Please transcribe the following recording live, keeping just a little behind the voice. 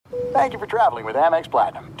Thank you for traveling with Amex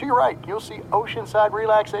Platinum. To your right, you'll see oceanside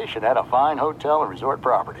relaxation at a fine hotel and resort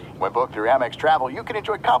property. When booked through Amex Travel, you can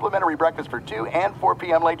enjoy complimentary breakfast for 2 and 4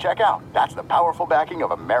 p.m. late checkout. That's the powerful backing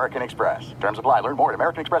of American Express. Terms apply. Learn more at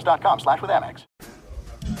americanexpress.com/withAmex.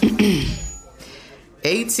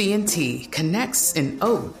 AT&T connects an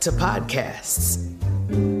ode to podcasts.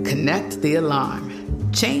 Connect the alarm.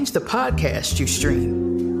 Change the podcast you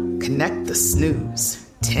stream. Connect the snooze.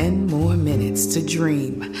 10 more minutes to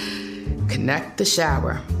dream. Connect the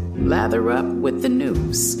shower. Lather up with the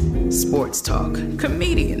news. Sports talk,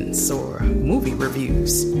 comedians, or movie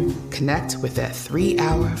reviews. Connect with that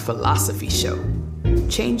 3-hour philosophy show.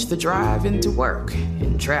 Change the drive into work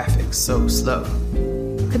in traffic so slow.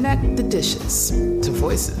 Connect the dishes to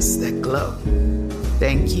voices that glow.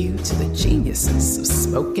 Thank you to the geniuses of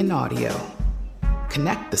spoken audio.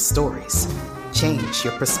 Connect the stories. Change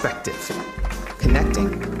your perspective.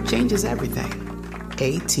 Connecting changes everything.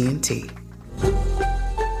 AT&T.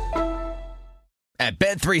 At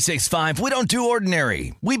Bet365, we don't do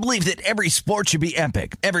ordinary. We believe that every sport should be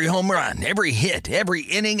epic. Every home run, every hit, every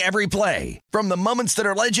inning, every play. From the moments that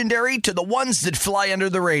are legendary to the ones that fly under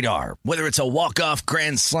the radar. Whether it's a walk-off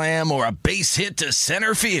grand slam or a base hit to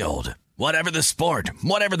center field. Whatever the sport,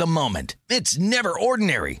 whatever the moment, it's never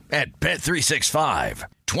ordinary at Bet365.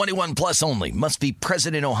 21 plus only. Must be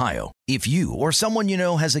present in Ohio. If you or someone you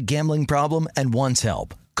know has a gambling problem and wants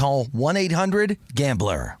help, call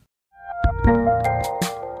 1-800-GAMBLER.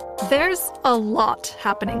 There's a lot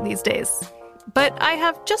happening these days, but I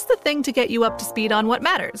have just the thing to get you up to speed on what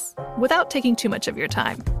matters without taking too much of your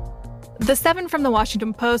time. The 7 from the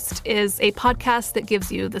Washington Post is a podcast that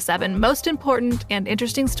gives you the 7 most important and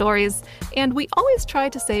interesting stories, and we always try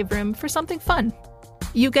to save room for something fun.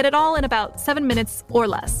 You get it all in about 7 minutes or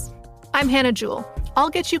less. I'm Hannah Jewell. I'll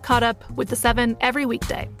get you caught up with the 7 every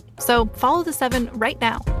weekday. So follow the 7 right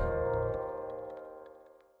now.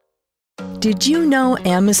 Did you know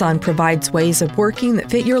Amazon provides ways of working that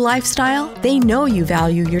fit your lifestyle? They know you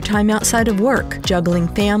value your time outside of work, juggling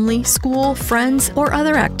family, school, friends, or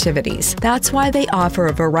other activities. That's why they offer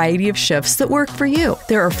a variety of shifts that work for you.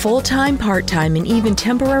 There are full-time, part-time, and even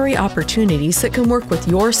temporary opportunities that can work with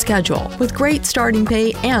your schedule, with great starting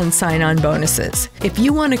pay and sign-on bonuses. If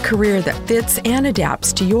you want a career that fits and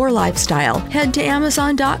adapts to your lifestyle, head to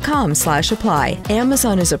Amazon.com/apply.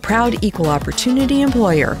 Amazon is a proud equal opportunity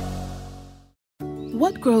employer.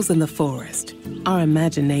 What grows in the forest? Our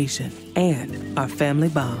imagination and our family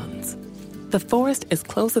bonds. The forest is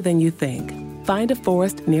closer than you think. Find a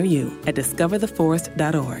forest near you at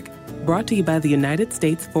discovertheforest.org. Brought to you by the United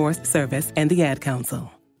States Forest Service and the Ad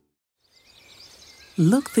Council.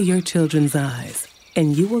 Look through your children's eyes,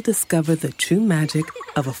 and you will discover the true magic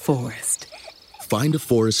of a forest. Find a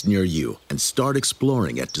forest near you and start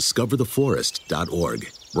exploring at discovertheforest.org.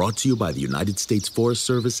 Brought to you by the United States Forest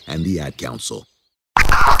Service and the Ad Council.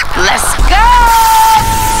 Let's go!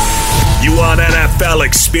 You want NFL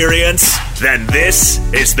experience? Then this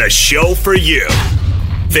is the show for you.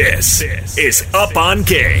 This is Up on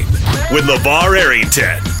Game with LeVar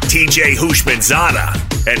Arrington, TJ Houshmandzadeh,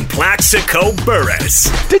 and Plaxico Burress.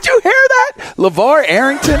 Did you hear that? LeVar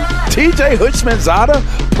Arrington, TJ Houshmandzadeh,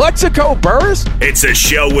 Plaxico Burress? It's a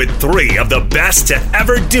show with 3 of the best to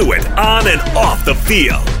ever do it on and off the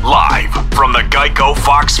field. Live from the Geico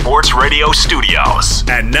Fox Sports Radio studios.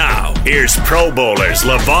 And now, here's Pro Bowlers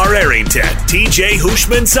LeVar Arrington, TJ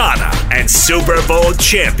Houshmandzadeh, and Super Bowl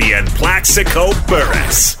champion Plaxico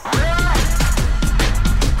Burress.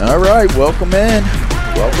 All right, welcome in.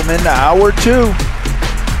 Welcome into hour 2.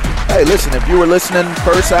 Hey, listen, if you were listening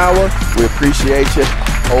first hour, we appreciate you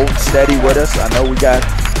holding steady with us. I know we got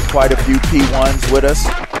quite a few P1s with us.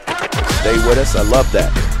 Stay with us. I love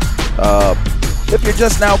that. If you're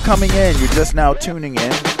just now coming in, you're just now tuning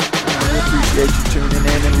in, we appreciate you tuning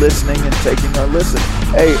in and listening and taking a listen.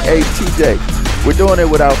 Hey, TJ, we're doing it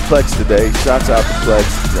without Plex today. Shouts out to Plex.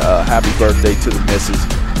 Happy birthday to the missus.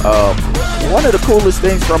 One of the coolest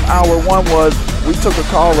things from hour 1 was we took a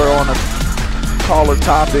caller on a caller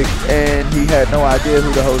topic, and he had no idea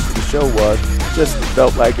who the host of the show was. Just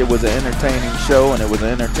felt like it was an entertaining show, and it was an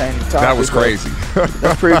entertaining topic. That was crazy.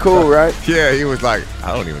 That's pretty cool, right? Yeah, he was like,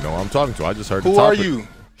 I don't even know who I'm talking to. I just heard who the topic. Who are you?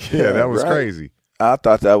 Yeah, that was crazy. I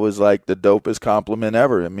thought that was like the dopest compliment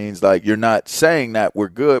ever. It means like you're not saying that we're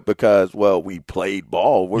good because, well, we played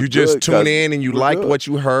ball. You just tune in and you liked what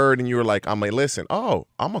you heard, and you were like, I'm going to listen. Oh,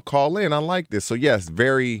 I'm going to call in. I like this. So, yes,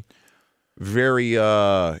 very, very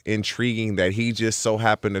intriguing that he just so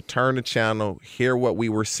happened to turn the channel, hear what we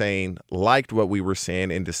were saying, liked what we were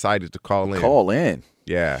saying, and decided to call in. Call in.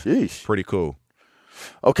 Yeah. Sheesh. Pretty cool.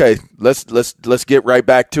 Okay, let's get right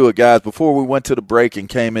back to it, guys. Before we went to the break and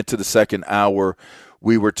came into the second hour,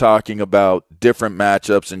 we were talking about different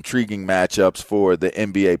matchups, intriguing matchups for the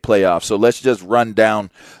NBA playoffs. So let's just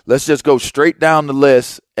go straight down the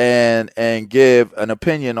list and give an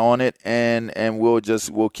opinion on it, and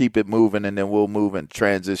we'll keep it moving, and then we'll move and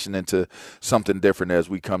transition into something different as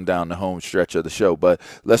we come down the home stretch of the show. But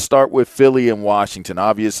let's start with Philly and Washington.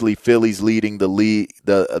 Obviously, Philly's leading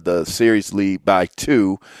the series lead by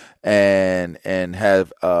 2. And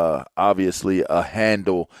have obviously a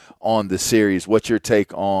handle on the series. What's your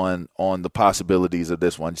take on the possibilities of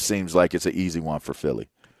this one? Seems like it's an easy one for Philly.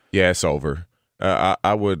 Yeah, it's over.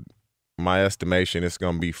 My estimation is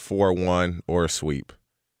going to be 4-1 or a sweep.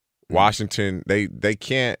 Washington, they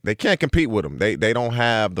can't compete with them. They don't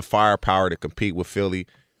have the firepower to compete with Philly,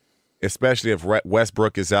 especially if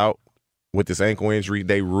Westbrook is out with this ankle injury.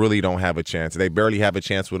 They really don't have a chance. They barely have a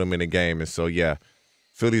chance with him in the game, and so yeah.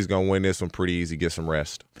 Philly's going to win this one pretty easy, get some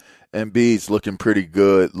rest. Embiid's looking pretty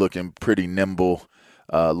good, looking pretty nimble,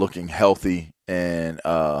 looking healthy, and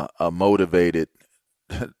a motivated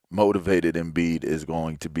Embiid is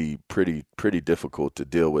going to be pretty difficult to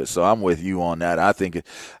deal with. So I'm with you on that. I think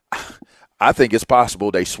it's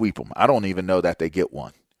possible they sweep them. I don't even know that they get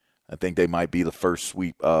one. I think they might be the first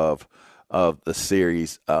sweep of the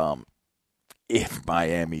series if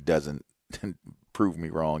Miami doesn't prove me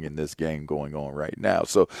wrong in this game going on right now.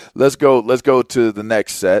 So let's go to the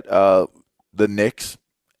next set, the Knicks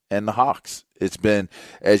and the Hawks. It's been,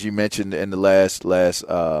 as you mentioned in the last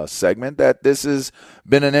segment, that this has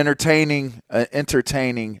been an entertaining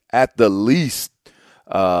at the least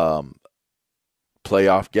playoff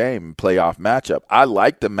matchup. I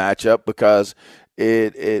like the matchup because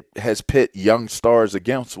it has pit young stars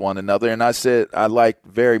against one another, and I said I like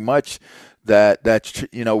very much that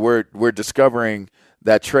we're discovering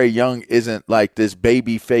that Trae Young isn't like this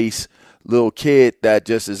baby face little kid that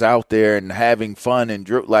just is out there and having fun and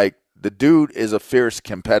like the dude is a fierce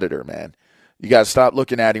competitor, man. You got to stop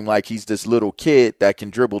looking at him like he's this little kid that can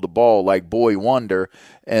dribble the ball like Boy Wonder,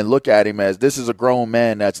 and look at him as this is a grown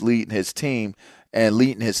man that's leading his team and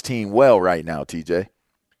leading his team well right now, TJ.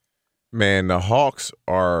 Man, the Hawks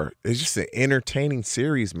it's just an entertaining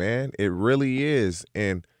series, man. It really is.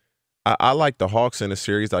 And I like the Hawks in the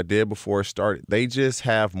series. I did before it started. They just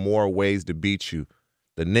have more ways to beat you.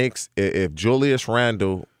 The Knicks, if Julius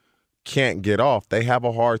Randle can't get off, they have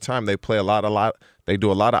a hard time. They play a lot. They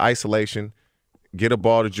do a lot of isolation. Get a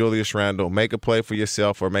ball to Julius Randle, make a play for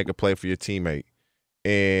yourself or make a play for your teammate.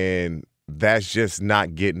 And that's just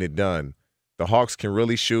not getting it done. The Hawks can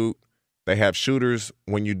really shoot. They have shooters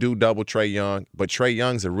when you do double Trae Young, but Trae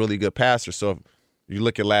Young's a really good passer. So if you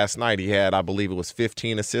look at last night, he had, I believe it was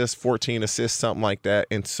 15 assists, 14 assists, something like that.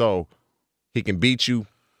 And so he can beat you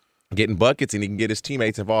getting buckets and he can get his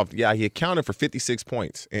teammates involved. Yeah, he accounted for 56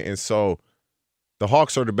 points. And so the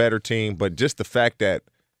Hawks are the better team, but just the fact that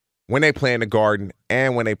when they play in the Garden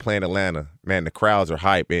and when they play in Atlanta, man, the crowds are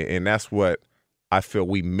hype. And that's what I feel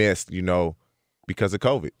we missed, because of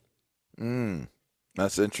COVID.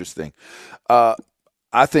 That's interesting. I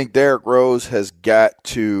think Derrick Rose has got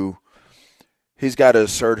to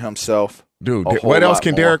assert himself. Dude, what else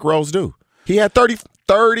can Derrick Rose do? He had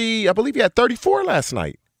 30, I believe he had 34 last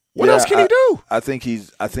night. What else can he do? I think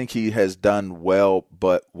he has done well,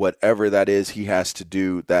 but whatever that is, he has to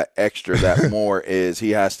do that extra, that more is he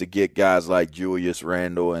has to get guys like Julius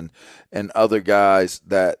Randle and other guys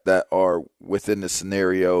that are within the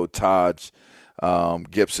scenario, Taj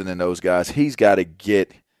Gibson and those guys. He's got to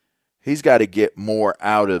get more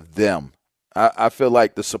out of them. I feel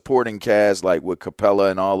like the supporting cast, like with Capella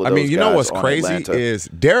and all of those guys. You know what's crazy Atlanta, is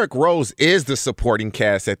Derrick Rose is the supporting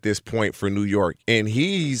cast at this point for New York, and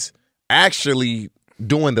he's actually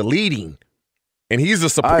doing the leading, and he's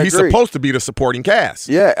supposed to be the supporting cast.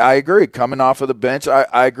 Yeah, I agree. Coming off of the bench,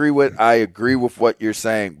 I agree with what you're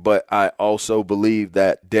saying, but I also believe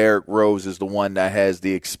that Derrick Rose is the one that has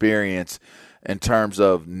the experience in terms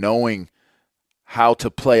of knowing how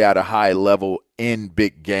to play at a high level in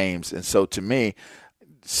big games. And so to me,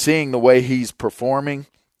 seeing the way he's performing,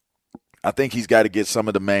 I think he's got to get some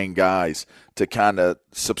of the main guys to kind of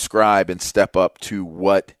subscribe and step up to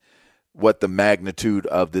what the magnitude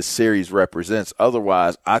of this series represents.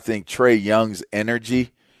 Otherwise, I think Trae Young's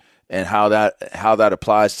energy and how that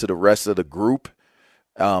applies to the rest of the group,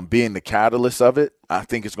 being the catalyst of it, I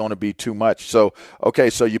think it's going to be too much. So, okay,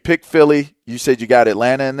 so you picked Philly. You said you got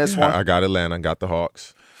Atlanta in this one? I got Atlanta. I got the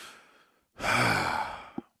Hawks.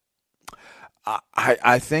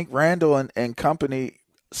 I think Randall and company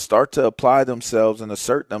start to apply themselves and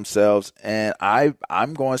assert themselves, and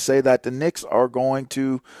I'm going to say that the Knicks are going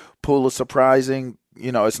to pull a surprising,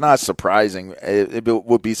 it's not surprising. It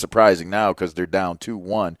would be surprising now because they're down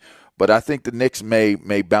 2-1. But I think the Knicks may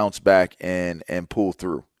bounce back and pull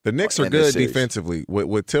through. The Knicks are good defensively.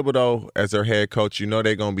 With Thibodeau as their head coach,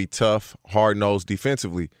 they're going to be tough, hard-nosed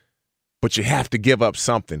defensively. But you have to give up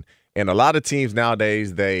something. And a lot of teams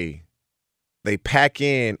nowadays, they pack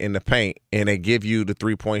in the paint and they give you the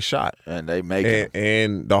three-point shot. And they make it.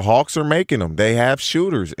 And the Hawks are making them. They have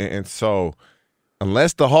shooters. And so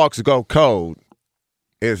unless the Hawks go cold,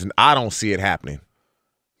 I don't see it happening.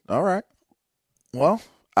 All right. Well,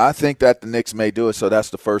 I think that the Knicks may do it, so that's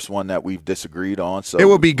the first one that we've disagreed on. So it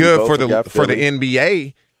would be good for the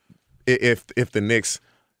NBA if the Knicks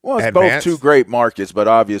Well, it's advance. Both two great markets, but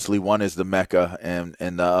obviously one is the Mecca and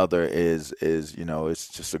the other is it's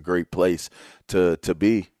just a great place to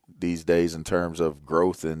be these days in terms of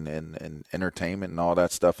growth and entertainment and all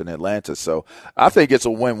that stuff in Atlanta. So I think it's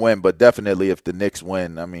a win-win, but definitely if the Knicks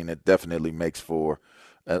win, I mean, it definitely makes for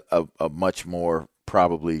a much more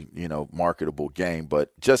probably, marketable game.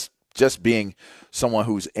 But just being someone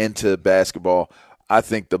who's into basketball, I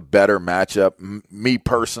think the better matchup, me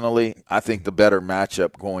personally, I think the better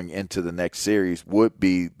matchup going into the next series would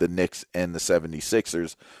be the Knicks and the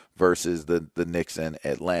 76ers versus the Knicks and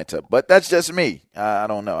Atlanta. But that's just me. I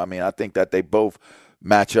don't know. I mean, I think that they both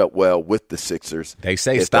match up well with the Sixers. They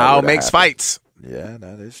say style makes fights. Yeah,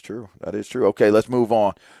 that is true. Okay, let's move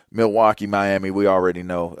on. Milwaukee, Miami, we already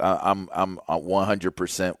know. I'm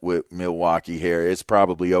 100% with Milwaukee here. It's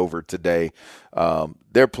probably over today.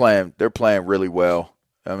 They're playing really well.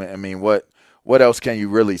 I mean, what else can you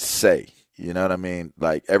really say? You know what I mean?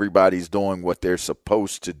 Like, everybody's doing what they're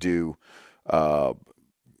supposed to do.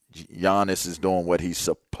 Giannis is doing what he's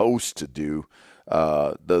supposed to do.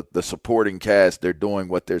 The supporting cast, they're doing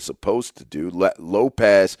what they're supposed to do.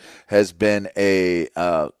 Lopez has been a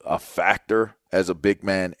factor as a big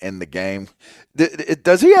man in the game.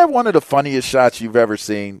 Does he have one of the funniest shots you've ever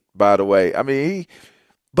seen, by the way? I mean,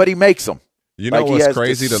 but he makes them. You know what's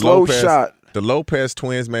crazy? The Lopez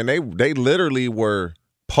twins, man, they literally were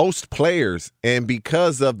post players, and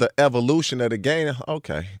because of the evolution of the game,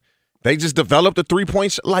 okay, they just developed a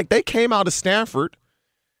three-point shot. Like, they came out of Stanford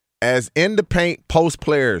as in the paint post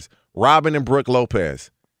players, Robin and Brook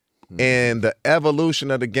Lopez. And the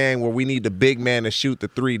evolution of the game where we need the big man to shoot the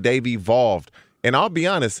three, they've evolved. And I'll be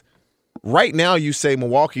honest, right now you say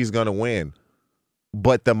Milwaukee's going to win.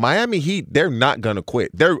 But the Miami Heat, they're not going to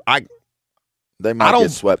quit. They might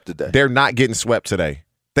get swept today. They're not getting swept today.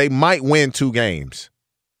 They might win 2 games.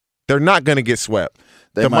 They're not going to get swept.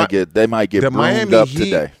 They might get broomed Miami up Heat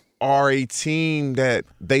today. Are a team that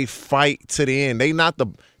they fight to the end. They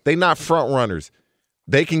not front runners.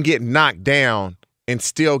 They can get knocked down and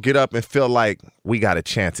still get up and feel like we got a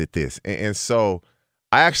chance at this. And so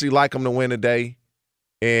I actually like them to win today.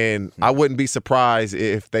 And I wouldn't be surprised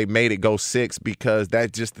if they made it go 6 because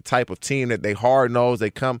that's just the type of team that they hard-nosed.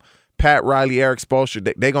 They come Pat Riley, Eric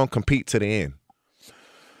Spoelstra, they're going to compete to the end.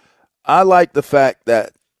 I like the fact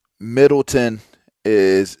that Middleton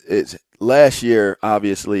is last year,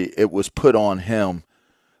 obviously, it was put on him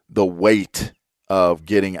the weight of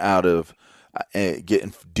getting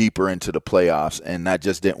deeper into the playoffs, and that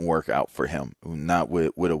just didn't work out for him, not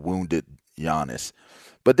with a wounded Giannis.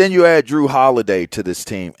 But then you add Drew Holiday to this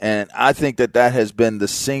team, and I think that has been the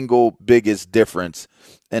single biggest difference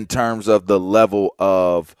in terms of the level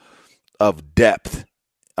of depth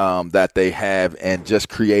that they have and just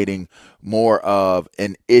creating more of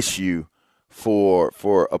an issue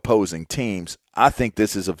for opposing teams. I think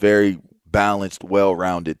this is a very balanced,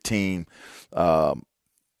 well-rounded team.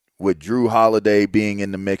 With Drew Holiday being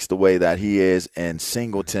in the mix the way that he is and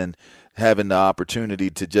Singleton having the opportunity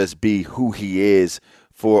to just be who he is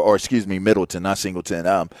Middleton, not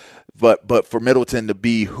Singleton. But for Middleton to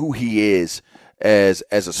be who he is as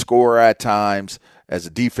a scorer at times, as a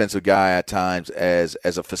defensive guy at times, as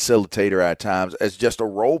a facilitator at times, as just a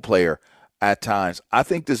role player at times. I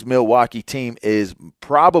think this Milwaukee team is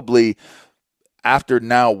probably, after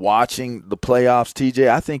now watching the playoffs, TJ,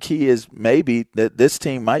 I think this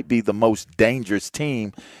team might be the most dangerous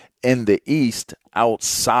team in the East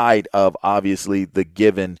outside of, obviously, the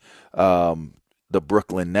given the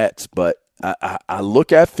Brooklyn Nets. But I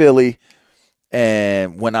look at Philly,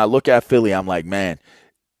 and when I look at Philly, I'm like, man,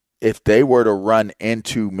 if they were to run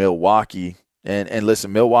into Milwaukee, and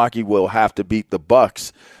listen, Milwaukee will have to beat the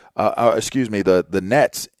Bucks, the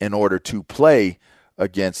Nets in order to play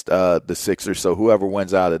against the Sixers. So whoever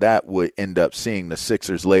wins out of that would end up seeing the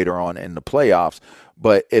Sixers later on in the playoffs.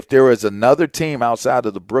 But if there was another team outside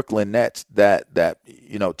of the Brooklyn Nets that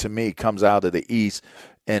to me comes out of the East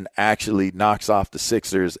and actually knocks off the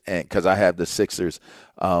Sixers, and because I have the Sixers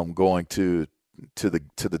going to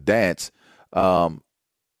the dance.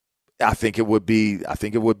 I think it would be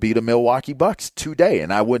the Milwaukee Bucks today,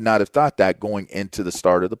 and I would not have thought that going into the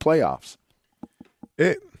start of the playoffs.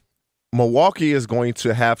 Milwaukee is going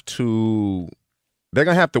to have to – they're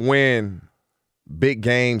going to have to win big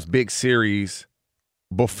games, big series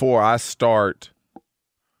before I start,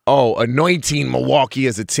 anointing Milwaukee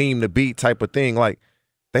as a team to beat type of thing. Like,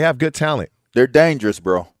 they have good talent. They're dangerous,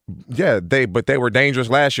 bro. Yeah, but they were dangerous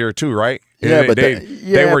last year too, right? Yeah,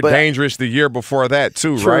 they were dangerous the year before that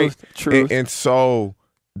too, right? True. And so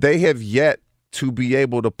they have yet to be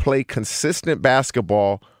able to play consistent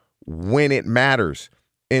basketball when it matters.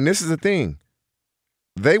 And this is the thing.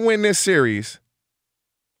 They win this series,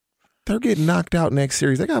 they're getting knocked out next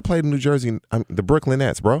series. They got to play the Brooklyn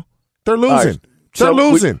Nets, bro. They're losing. They're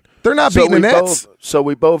losing. They're not beating the Nets. So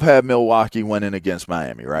we both have Milwaukee winning against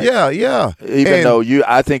Miami, right? Yeah. Even though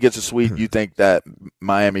I think it's a sweep, you think that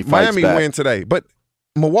Miami fights back. Win today. But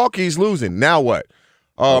Milwaukee's losing. Now what?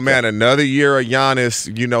 Oh, okay. Man, another year of Giannis.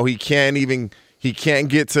 He can't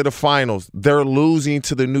get to the finals. They're losing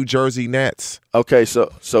to the New Jersey Nets. Okay, so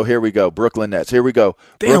here we go. Brooklyn Nets. Here we go.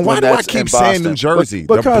 Damn, Brooklyn why do Nets I keep saying New Jersey?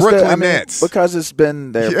 The Brooklyn Nets. Because it's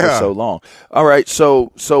been there for so long. All right,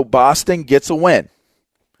 so Boston gets a win.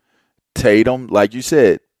 Tatum, like you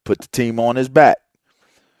said, put the team on his back.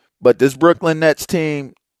 But this Brooklyn Nets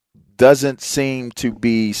team doesn't seem to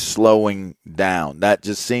be slowing down. That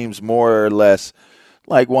just seems more or less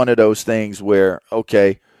like one of those things where,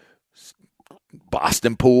 okay,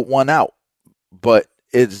 Boston pulled one out, but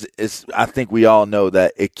it's. I think we all know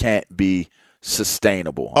that it can't be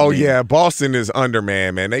sustainable. Yeah, Boston is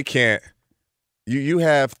undermanned, man. They can't. You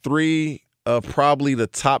have three of probably the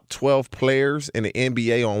top 12 players in the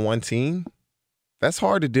NBA on one team. That's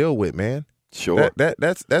hard to deal with, man. Sure,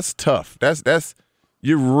 that's tough. That's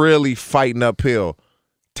you're really fighting uphill.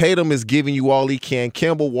 Tatum is giving you all he can.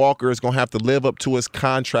 Kemba Walker is going to have to live up to his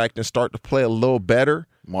contract and start to play a little better.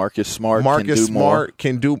 Marcus Smart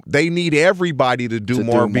can do. They need everybody to do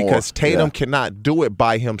more because Tatum cannot do it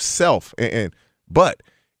by himself. But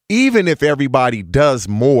even if everybody does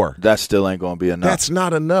more, that still ain't going to be enough. That's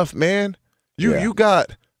not enough, man. You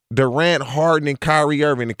got Durant, Harden, and Kyrie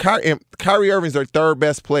Irving. And Kyrie Irving's their third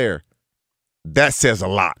best player. That says a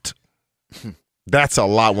lot. That's a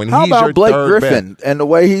lot. How about Blake Griffin and the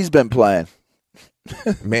way he's been playing?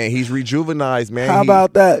 Man, he's rejuvenized, man. How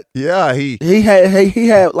about that? Yeah, he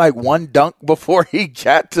had like one dunk before he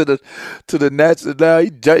got to the Nets, and now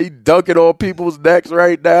he dunking on people's necks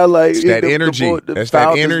right now. Like it's that energy. That's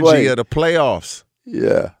that energy of the playoffs.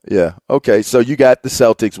 Yeah. Okay, so you got the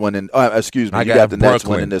Celtics winning. You got the Nets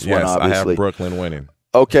winning this one. Obviously, I have Brooklyn winning.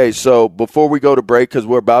 Okay, so before we go to break, because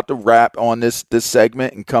we're about to wrap on this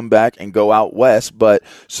segment and come back and go out west, but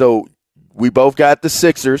so we both got the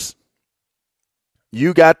Sixers.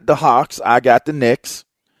 You got the Hawks. I got the Knicks.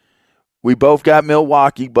 We both got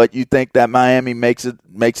Milwaukee, but you think that Miami makes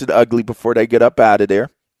it ugly before they get up out of there.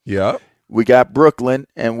 Yeah. We got Brooklyn,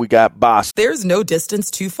 and we got Boston. There's no distance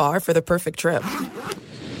too far for the perfect trip.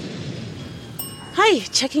 Hi,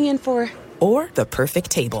 checking in for... Or the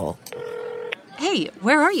perfect table. Hey,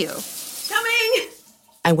 where are you? Coming!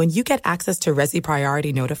 And when you get access to Resi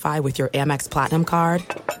Priority Notify with your Amex Platinum card...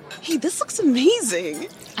 Hey, this looks amazing.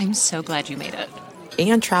 I'm so glad you made it.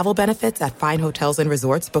 And travel benefits at fine hotels and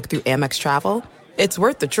resorts booked through Amex Travel, it's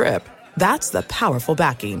worth the trip. That's the powerful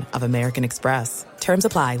backing of American Express. Terms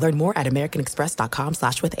apply. Learn more at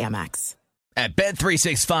americanexpress.com/withAmex. At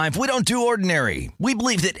Bet365, we don't do ordinary. We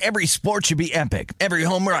believe that every sport should be epic. Every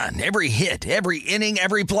home run, every hit, every inning,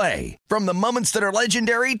 every play. From the moments that are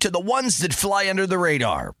legendary to the ones that fly under the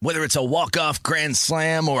radar. Whether it's a walk-off grand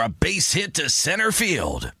slam or a base hit to center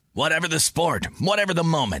field. Whatever the sport, whatever the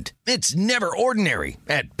moment, it's never ordinary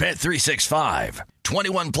at Bet365.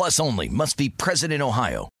 21 plus only. Must be present in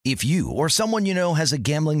Ohio. If you or someone you know has a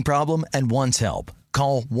gambling problem and wants help,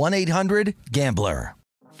 call 1-800-GAMBLER.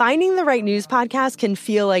 Finding the right news podcast can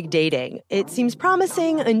feel like dating. It seems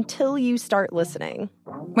promising until you start listening.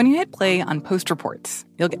 When you hit play on Post Reports,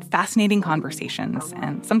 you'll get fascinating conversations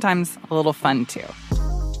and sometimes a little fun, too.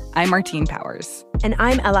 I'm Martine Powers. And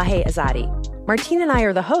I'm Elahe Azadi. Martine and I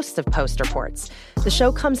are the hosts of Post Reports. The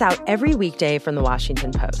show comes out every weekday from The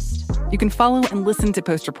Washington Post. You can follow and listen to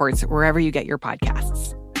Post Reports wherever you get your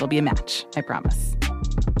podcasts. It'll be a match, I promise.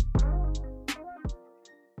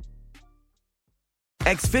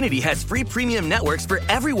 Xfinity has free premium networks for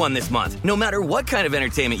everyone this month, no matter what kind of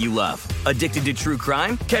entertainment you love. Addicted to true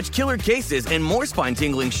crime? Catch killer cases and more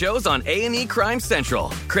spine-tingling shows on A&E Crime Central.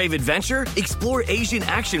 Crave adventure? Explore Asian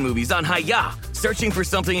action movies on Hi-YAH. Searching for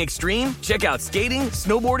something extreme? Check out skating,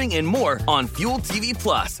 snowboarding, and more on Fuel TV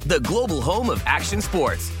Plus, the global home of action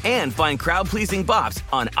sports. And find crowd-pleasing bops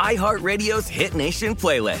on iHeartRadio's Hit Nation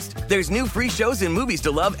playlist. There's new free shows and movies to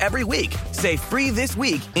love every week. Say free this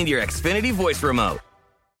week in your Xfinity voice remote.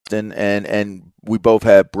 And we both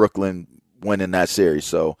had Brooklyn winning that series.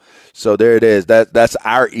 So there it is. That's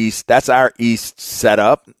our East. That's our East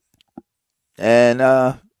setup. And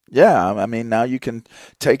I mean, now you can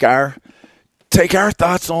take our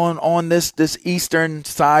thoughts on this eastern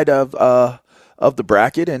side of the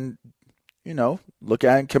bracket, and look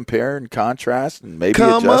at and compare and contrast, and maybe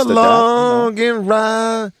come adjust along and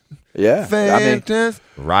ride. Yeah,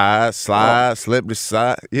 ride, slide, slip the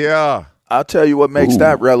side. Yeah. I'll tell you what makes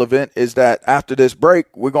that relevant is that after this break,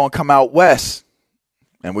 we're going to come out west,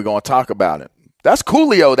 and we're going to talk about it. That's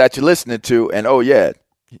Coolio that you're listening to, and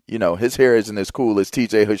his hair isn't as cool as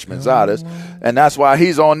TJ Houshmandzadeh's, and that's why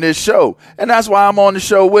he's on this show, and that's why I'm on the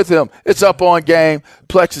show with him. It's Up On Game.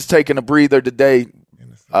 Plex is taking a breather today,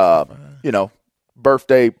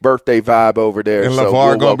 birthday vibe over there. And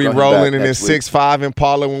LeVar going to be rolling in his 6'5"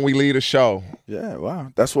 Impala when we leave the show. Yeah,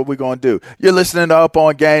 wow. That's what we're going to do. You're listening to Up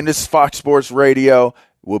On Game. This is Fox Sports Radio.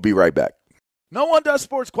 We'll be right back. No one does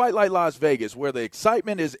sports quite like Las Vegas, where the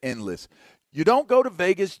excitement is endless. You don't go to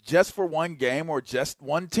Vegas just for one game or just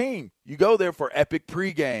one team. You go there for epic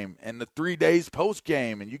pregame and the 3 days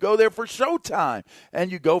postgame, and you go there for showtime, and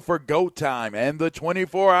you go for go time and the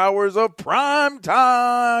 24 hours of prime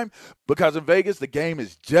time. Because in Vegas, the game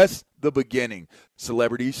is just the beginning.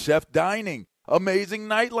 Celebrity chef dining, amazing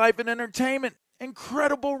nightlife and entertainment,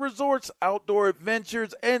 incredible resorts, outdoor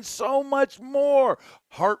adventures, and so much more.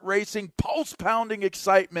 Heart-racing, pulse-pounding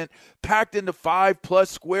excitement packed into 5+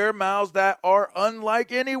 square miles that are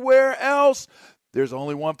unlike anywhere else. There's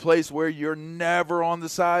only one place where you're never on the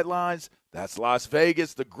sidelines. That's Las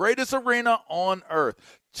Vegas, the greatest arena on earth.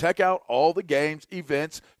 Check out all the games,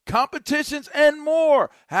 events, competitions, and more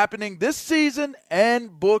happening this season,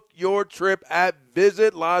 and book your trip at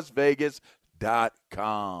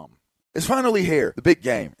visitlasvegas.com. It's finally here. The big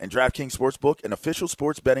game, and DraftKings Sportsbook, an official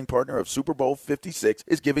sports betting partner of Super Bowl 56,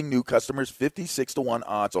 is giving new customers 56-1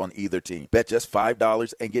 odds on either team. Bet just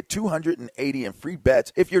 $5 and get $280 in free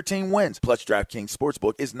bets if your team wins. Plus, DraftKings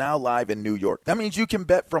Sportsbook is now live in New York. That means you can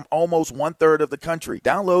bet from almost 1/3 of the country.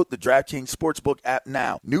 Download the DraftKings Sportsbook app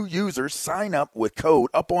now. New users sign up with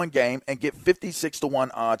code UPONGAME and get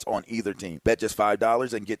 56-1 odds on either team. Bet just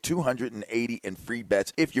 $5 and get $280 in free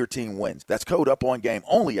bets if your team wins. That's code UPONGAME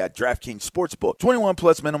only at DraftKings Sportsbook. 21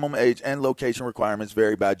 plus minimum age and location requirements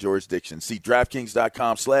vary by jurisdiction. See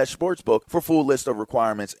DraftKings.com/sportsbook for full list of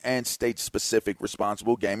requirements and state-specific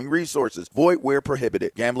responsible gaming resources. Void where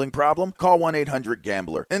prohibited. Gambling problem? Call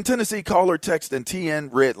 1-800-GAMBLER. In Tennessee, call or text and TN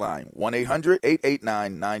Redline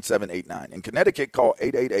 1-800-889-9789. In Connecticut, call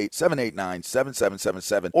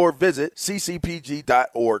 888-789-7777 or visit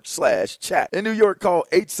ccpg.org/chat. In New York, call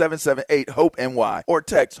 8778-HOPE-NY or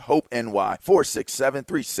text HOPE-NY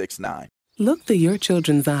 467-369. Look through your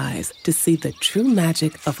children's eyes to see the true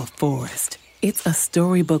magic of a forest. It's a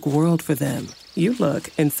storybook world for them. You look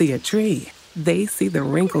and see a tree. They see the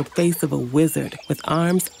wrinkled face of a wizard with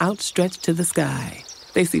arms outstretched to the sky.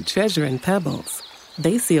 They see treasure in pebbles.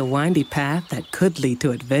 They see a windy path that could lead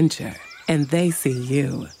to adventure. And they see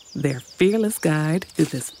you, their fearless guide through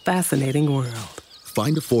this fascinating world.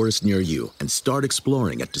 Find a forest near you and start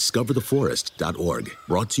exploring at discovertheforest.org.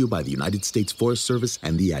 Brought to you by the United States Forest Service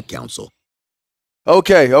and the Ad Council.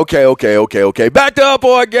 Okay. Back to Up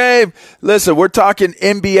On Game. Listen, we're talking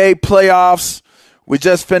NBA playoffs. We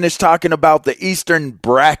just finished talking about the Eastern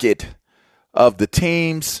bracket of the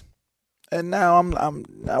teams. And now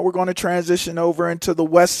now we're going to transition over into the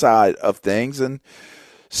West side of things and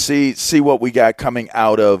see what we got coming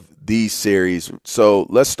out of these series. So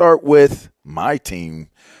let's start with my team,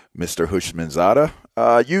 Mr. Houshmandzadeh.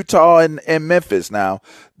 Utah and Memphis now.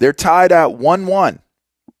 They're tied at 1-1.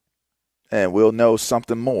 And we'll know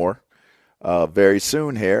something more very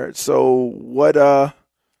soon here. So what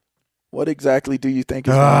exactly do you think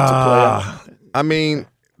is going to play out? I mean,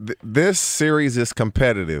 this series is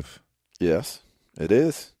competitive. Yes, it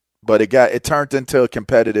is. But it turned into a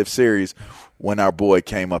competitive series when our boy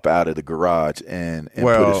came up out of the garage and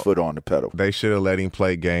put his foot on the pedal. They should have let him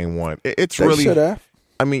play game one. They should have.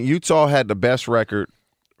 I mean, Utah had the best record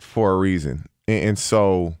for a reason. And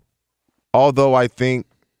so, although I think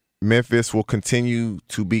Memphis will continue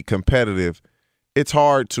to be competitive, it's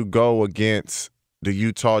hard to go against the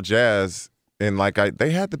Utah Jazz. And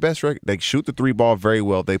they had the best record. They shoot the three ball very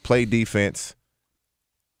well. They play defense.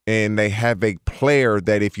 And they have a player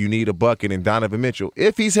that if you need a bucket, and Donovan Mitchell,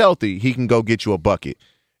 if he's healthy, he can go get you a bucket.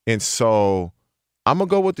 And so I'm going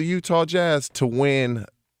to go with the Utah Jazz to win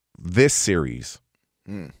this series.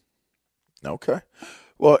 Okay.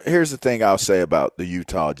 Well, here's the thing I'll say about the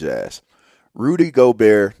Utah Jazz. Rudy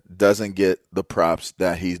Gobert doesn't get the props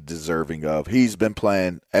that he's deserving of. He's been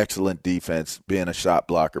playing excellent defense, being a shot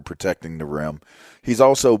blocker, protecting the rim. He's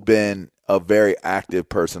also been a very active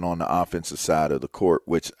person on the offensive side of the court,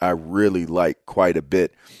 which I really like quite a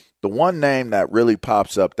bit. The one name that really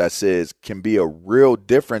pops up that says can be a real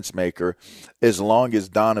difference maker as long as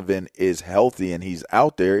Donovan is healthy and he's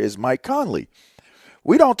out there is Mike Conley.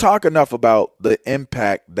 We don't talk enough about the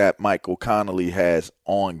impact that Michael Conley has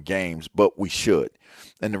on games, but we should.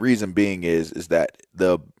 And the reason being is that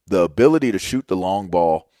the ability to shoot the long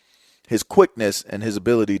ball, his quickness and his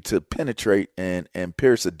ability to penetrate and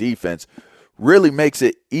pierce a defense really makes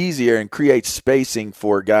it easier and creates spacing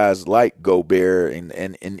for guys like Gobert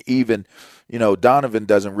and even, Donovan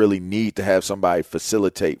doesn't really need to have somebody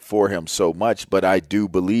facilitate for him so much, but I do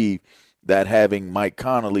believe that having Mike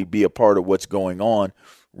Conley be a part of what's going on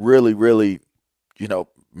really, really,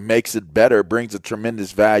 makes it better, brings a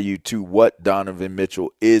tremendous value to what Donovan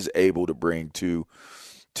Mitchell is able to bring to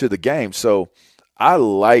the game. So I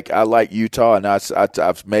like Utah, and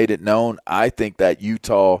I've made it known. I think that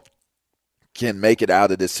Utah can make it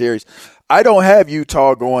out of this series. I don't have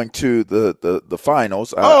Utah going to the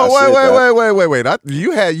finals. Wait.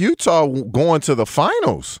 You had Utah going to the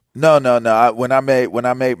finals. No. When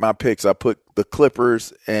I made my picks, I put the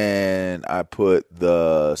Clippers and I put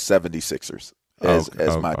the 76ers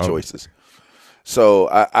as my choices. So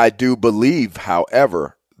I do believe,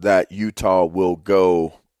 however, that Utah will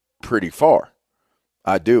go pretty far.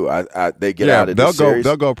 I do. They get out of this series.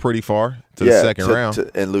 They'll go pretty far to the second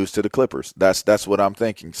round and lose to the Clippers. That's what I'm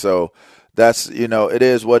thinking. So that's it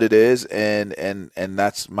is what it is, and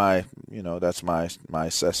that's my my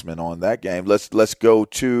assessment on that game. Let's go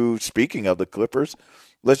to, speaking of the Clippers,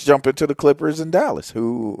 let's jump into the Clippers in Dallas.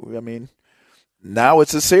 Now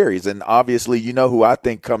it's a series, and obviously who I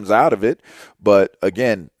think comes out of it. But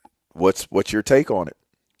again, what's your take on it?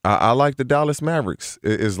 I like the Dallas Mavericks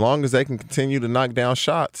as long as they can continue to knock down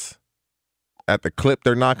shots at the clip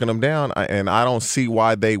they're knocking them down, and I don't see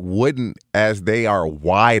why they wouldn't, as they are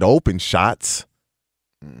wide open shots.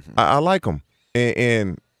 Mm-hmm. I like them,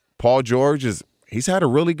 and Paul George he's had a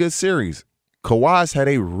really good series. Kawhi's had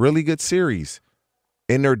a really good series,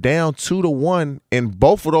 and they're down 2-1, and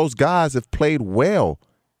both of those guys have played well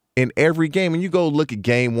in every game. And you go look at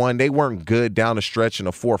game one, they weren't good down the stretch in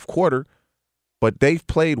the fourth quarter, but they've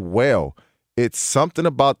played well. It's something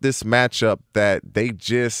about this matchup that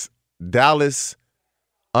Dallas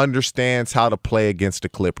understands how to play against the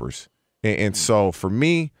Clippers. And so for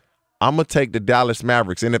me, I'm going to take the Dallas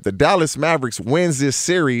Mavericks. And if the Dallas Mavericks wins this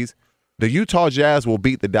series, the Utah Jazz will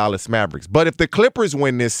beat the Dallas Mavericks. But if the Clippers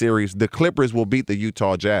win this series, the Clippers will beat the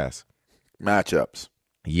Utah Jazz. Matchups.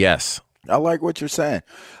 Yes. I like what you're saying.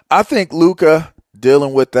 I think Luka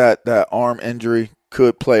dealing with that arm injury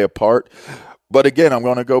could play a part. But again, I'm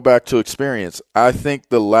going to go back to experience. I think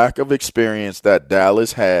the lack of experience that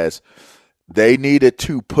Dallas has, they needed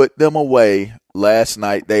to put them away last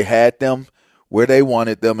night. They had them where they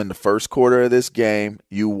wanted them in the first quarter of this game.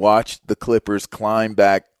 You watched the Clippers climb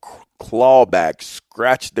back, claw back,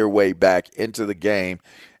 scratch their way back into the game,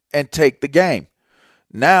 and take the game.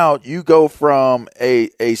 Now you go from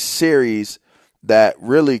a series that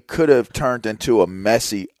really could have turned into a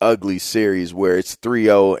messy, ugly series where it's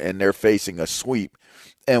 3-0 and they're facing a sweep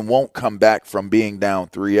and won't come back from being down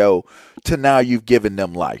 3-0 to now you've given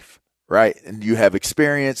them life, right? And you have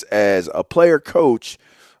experience as a player coach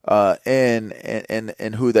in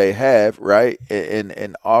who they have, right?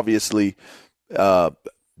 And obviously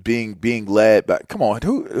being led by, come on,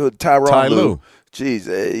 Ty Lue. Jeez,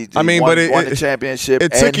 he won the championship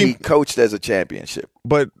and he coached as a championship.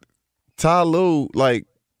 But Ty Lue,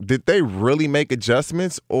 did they really make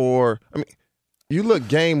adjustments? Or, you look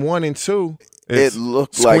game 1 and 2. It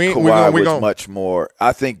looked like Kawhi was much more.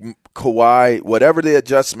 I think Kawhi, whatever the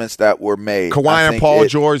adjustments that were made. Kawhi and Paul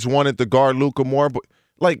George wanted to guard Luka more. But,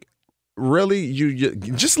 really, you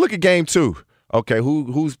just look at game 2. Okay,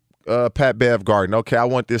 who's Pat Bev guarding? Okay, I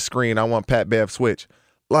want this screen. I want Pat Bev switch.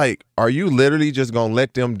 Are you literally just going to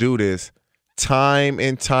let them do this time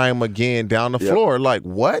and time again down the floor?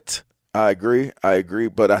 What? I agree,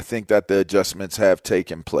 but I think that the adjustments have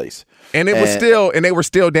taken place. And they were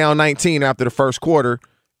still down 19 after the first quarter.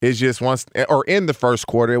 It's just in the first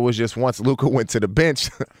quarter, it was just once Luka went to the bench,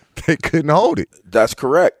 they couldn't hold it. That's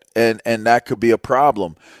correct. And that could be a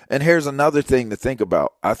problem. And here's another thing to think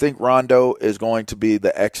about. I think Rondo is going to be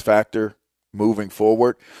the X factor moving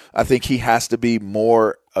forward. I think he has to be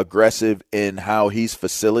more aggressive in how he's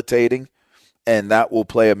facilitating and that will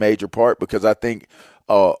play a major part because I think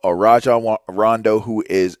a Rajon Rondo who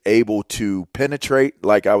is able to penetrate,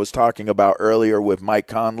 like I was talking about earlier with Mike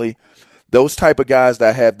Conley, those type of guys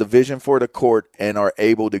that have the vision for the court and are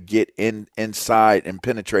able to get inside and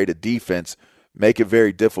penetrate a defense make it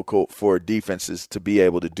very difficult for defenses to be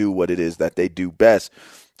able to do what it is that they do best.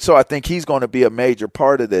 So I think he's going to be a major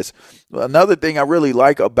part of this. Another thing I really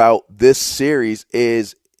like about this series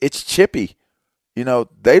is it's chippy. You know,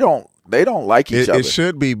 they don't like each other. It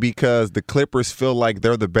should be because the Clippers feel like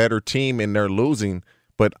they're the better team and they're losing.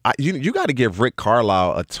 But you got to give Rick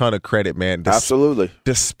Carlisle a ton of credit, man. Absolutely.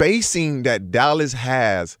 The spacing that Dallas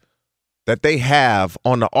has, that they have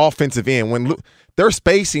on the offensive end, when their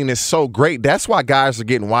spacing is so great, that's why guys are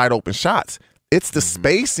getting wide open shots. It's the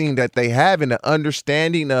spacing that they have and the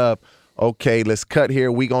understanding of, okay, let's cut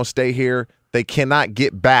here, we going to stay here. They cannot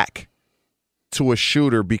get back to a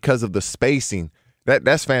shooter because of the spacing.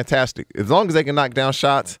 That's fantastic. As long as they can knock down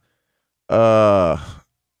shots, the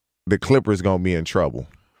Clippers going to be in trouble.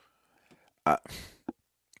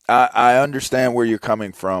 I understand where you're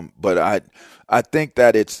coming from, but I think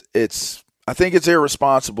that it's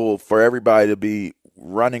irresponsible for everybody to be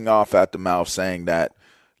running off at the mouth saying that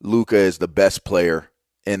Luka is the best player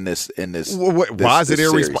in this. Why is it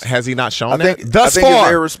irresponsible? Has he not shown that? I think it's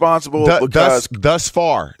irresponsible because thus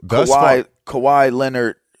far, Kawhi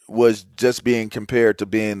Leonard was just being compared to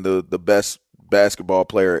being the best basketball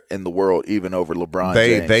player in the world, even over LeBron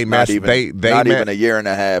James. Not even a year and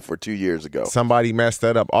a half or 2 years ago. Somebody messed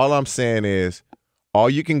that up. All I'm saying is, all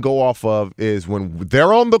you can go off of is when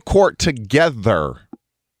they're on the court together,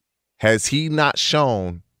 has he not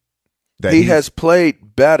shown that he has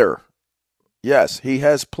played better? Yes, he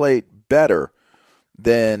has played better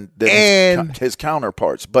than his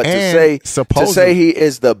counterparts. But to say he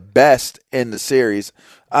is the best in the series,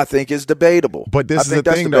 I think is debatable. But this is the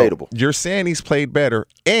thing, though. You're saying he's played better,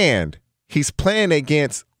 and he's playing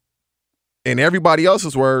against, in everybody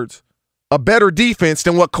else's words, a better defense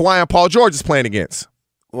than what Kawhi and Paul George is playing against.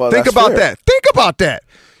 Well, think about that. Think about that.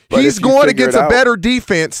 He's going against a better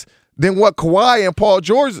defense than what Kawhi and Paul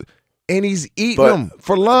George, and he's eating them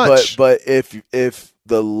for lunch. But if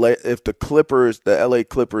the Clippers, the LA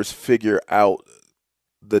Clippers, figure out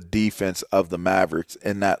the defense of the Mavericks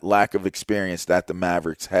and that lack of experience that the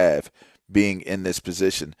Mavericks have being in this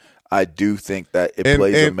position, I do think that it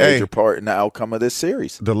plays a major part in the outcome of this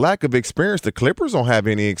series. The lack of experience, the Clippers don't have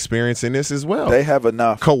any experience in this as well. They have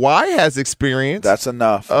enough. Kawhi has experience. That's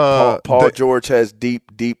enough. Paul George has deep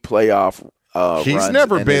playoff he's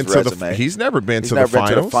never been to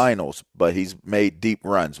the finals, but he's made deep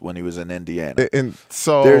runs when he was in Indiana. And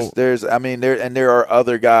so there are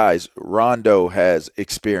other guys. Rondo has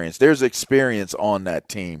experience. There's experience on that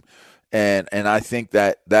team. And I think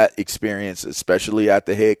that experience, especially at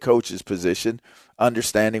the head coach's position,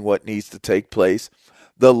 understanding what needs to take place,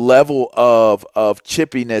 the level of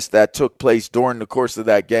chippiness that took place during the course of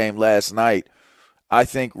that game last night, I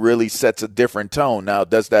think really sets a different tone. Now,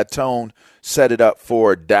 does that tone set it up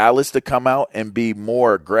for Dallas to come out and be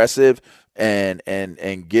more aggressive and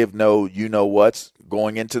give no you-know-whats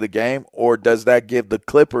going into the game? Or does that give the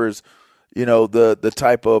Clippers, the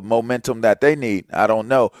type of momentum that they need? I don't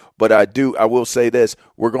know. But I will say this.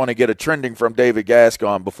 We're going to get a trending from David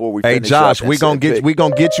Gascon before we finish. Hey, Josh, we're going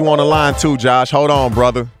to get you on the line too, Josh. Hold on,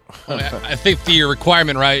 brother. I think the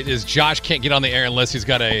requirement, right, is Josh can't get on the air unless he's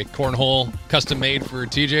got a cornhole custom made for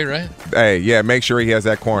TJ, right? Hey, yeah, make sure he has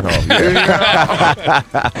that cornhole.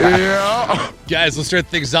 Yeah. Guys, let's start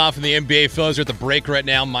things off in the NBA. Fellas are at the break right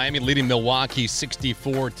now. Miami leading Milwaukee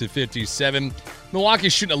 64-57.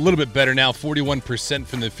 Milwaukee's shooting a little bit better now, 41%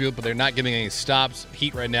 from the field, but they're not getting any stops.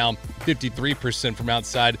 Heat right now, 53% from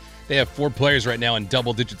outside. They have 4 players right now in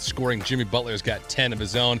double-digit scoring. Jimmy Butler's got 10 of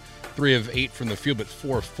his own. 3 of 8 from the field, but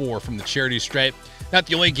 4 of 4 from the charity stripe. Not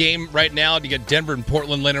the only game right now. You got Denver and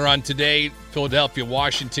Portland later on today. Philadelphia,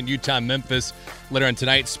 Washington, Utah, Memphis later on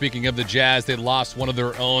tonight. Speaking of the Jazz, they lost one of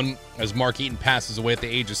their own as Mark Eaton passes away at the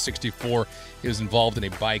age of 64. He was involved in a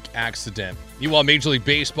bike accident. Meanwhile, Major League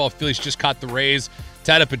Baseball, Phillies just caught the Rays.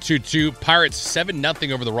 Tied up at 2-2. Pirates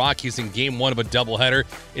 7-0 over the Rockies in Game 1 of a doubleheader.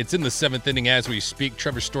 It's in the 7th inning as we speak.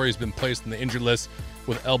 Trevor Story has been placed on the injured list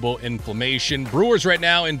with elbow inflammation. Brewers right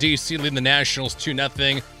now in D.C. leading the Nationals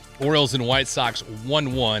 2-0. Orioles and White Sox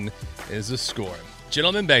 1-1 is the score.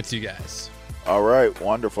 Gentlemen, back to you guys. All right,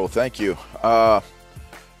 wonderful. Thank you.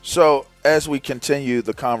 So as we continue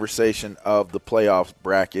the conversation of the playoff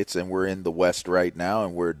brackets, and we're in the West right now,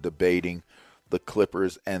 and we're debating the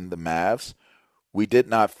Clippers and the Mavs, we did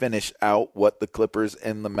not finish out what the Clippers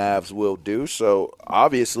and the Mavs will do. So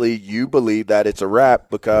obviously you believe that it's a wrap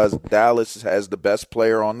because Dallas has the best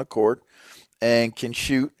player on the court and can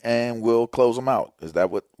shoot and will close them out. Is that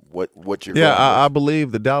what you're? Yeah, I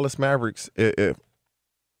believe the Dallas Mavericks. If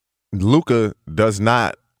Luka does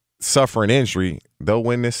not suffer an injury, they'll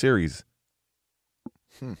win this series.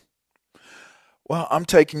 Well, I'm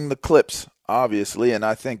taking the Clips, obviously, and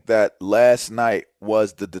I think that last night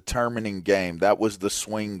was the determining game. That was the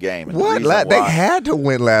swing game. And what? They had to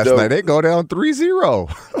win last night. They go down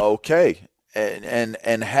 3-0. Okay.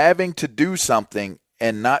 And having to do something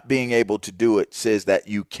and not being able to do it says that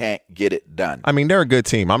you can't get it done. I mean, they're a good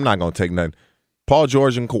team. I'm not going to take nothing. Paul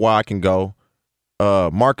George and Kawhi can go.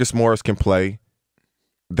 Marcus Morris can play.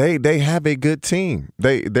 They have a good team.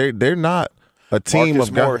 They're not a team Marcus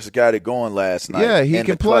of Morris got it going last night. Yeah, he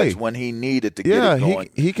can play when he needed to get it going.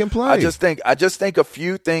 He can play. I just think a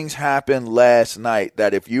few things happened last night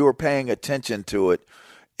that if you were paying attention to it,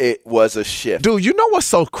 it was a shift. Dude, you know what's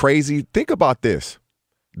so crazy? Think about this.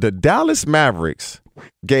 The Dallas Mavericks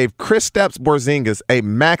gave Kristaps Porzingis a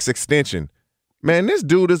max extension. Man, this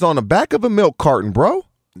dude is on the back of a milk carton, bro.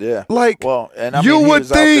 Yeah. You would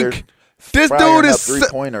think this dude is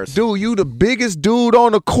three-pointers. Dude, you the biggest dude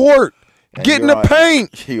on the court. Get in the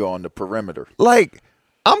paint. You on the perimeter. Like,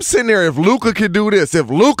 I'm sitting there, if Luka can do this, if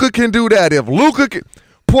Luka can do that, if Luka can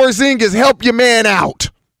Porzingis, help your man out.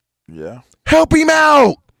 Yeah. Help him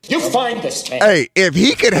out. You find this man. Hey, if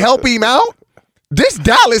he could help him out, this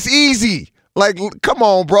Dallas easy. Like, come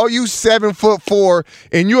on, bro. You 7'4",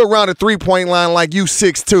 and you around the 3-point line like you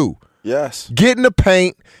 6'2". Yes. Get in the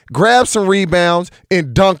paint, grab some rebounds,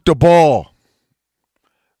 and dunk the ball.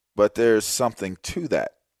 But there's something to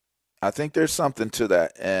that. I think there's something to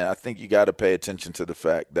that, and I think you got to pay attention to the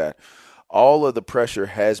fact that all of the pressure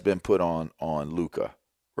has been put on Luka,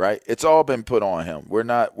 right? It's all been put on him. We're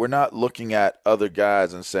not looking at other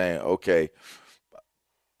guys and saying, okay,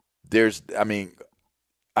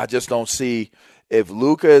 I just don't see if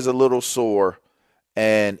Luka is a little sore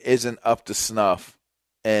and isn't up to snuff,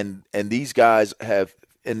 and these guys have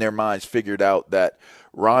in their minds figured out that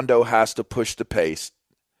Rondo has to push the pace.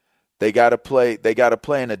 They got to play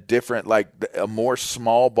in a different, like a more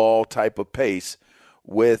small ball type of pace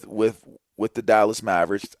with the Dallas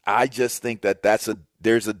Mavericks. I just think that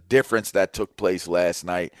there's a difference that took place last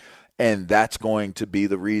night, and that's going to be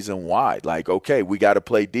the reason why. Like, okay, we got to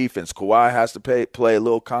play defense. Kawhi has to play a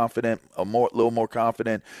little more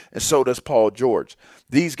confident, and so does Paul George.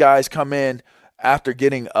 These guys come in after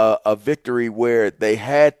getting a victory where they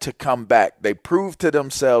had to come back. They proved to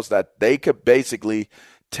themselves that they could basically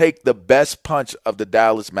take the best punch of the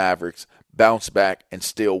Dallas Mavericks, bounce back, and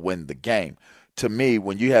still win the game. To me,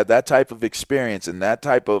 when you have that type of experience and that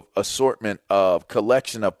type of assortment of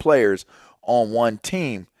collection of players on one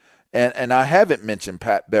team, and I haven't mentioned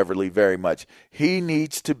Pat Beverly very much. He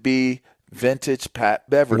needs to be vintage Pat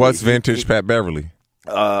Beverly. What's vintage Pat Beverly?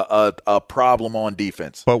 A problem on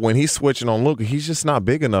defense. But when he's switching on Luka, he's just not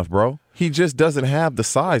big enough, bro. He just doesn't have the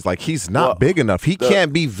size. Like, he's not big enough. He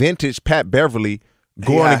can't be vintage Pat Beverly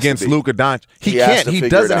going against Luka Doncic. He can't. He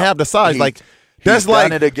doesn't have the size. He's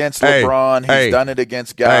done it against LeBron. He's done it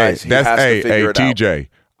against guys. He has to figure it out. TJ,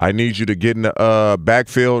 I need you to get in the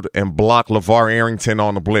backfield and block LeVar Arrington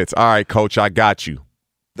on the blitz. All right, coach, I got you.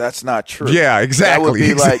 That's not true. Yeah,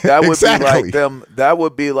 exactly. That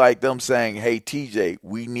would be like them saying, "Hey, TJ,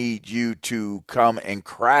 we need you to come and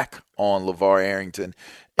crack on LeVar Arrington."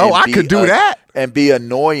 I could do that. And be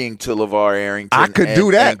annoying to LeVar Arrington. I could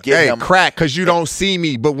do that. Hey, crack, because you don't see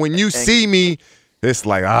me. But when you see me, it's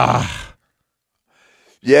like,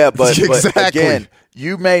 Yeah, but exactly. Again,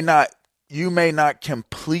 you may not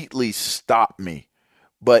completely stop me,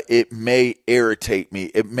 but it may irritate me.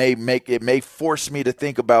 It may force me to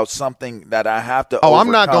think about something that I have to overcome.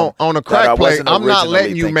 I'm not going on a crack play. I'm not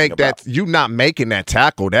letting you make that. You're not making that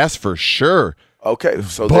tackle. That's for sure. Okay,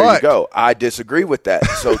 so there you go. I disagree with that.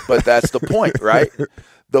 But that's the point, right?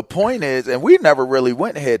 The point is, and we never really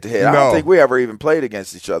went head-to-head. I don't think we ever even played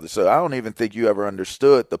against each other. So I don't even think you ever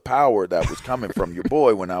understood the power that was coming from your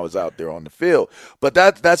boy when I was out there on the field. But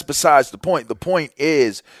that's besides the point. The point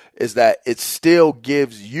is that it still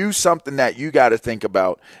gives you something that you got to think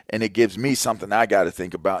about, and it gives me something I got to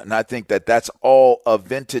think about. And I think that that's all a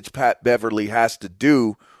vintage Pat Beverly has to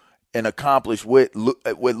do and accomplish with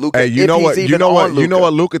Luka. Hey, you know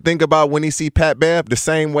what Luka think about when he see Pat Bev? The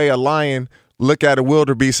same way a lion look at a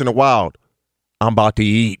wildebeest in the wild. I'm about to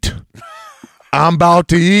eat. I'm about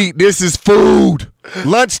to eat. This is food.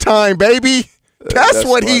 Lunchtime, baby. That's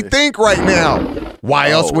what funny. He think right now.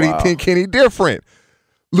 Why else would he think any different?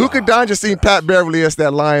 Luka Doncic seen Pat Beverly as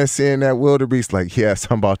that lion seeing that wildebeest like, yes,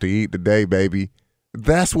 I'm about to eat today, baby.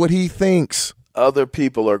 That's what he thinks. Other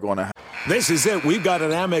people are going to. This is it. We've got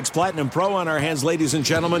an Amex Platinum Pro on our hands, ladies and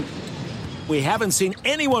gentlemen. We haven't seen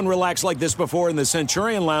anyone relax like this before in the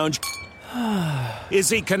Centurion Lounge. Is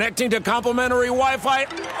he connecting to complimentary Wi-Fi?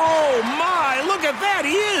 Oh, my! Look at that!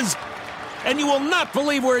 He is! And you will not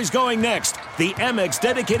believe where he's going next. The Amex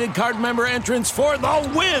dedicated card member entrance for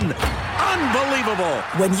the win! Unbelievable!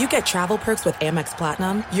 When you get travel perks with Amex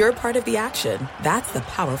Platinum, you're part of the action. That's the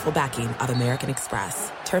powerful backing of American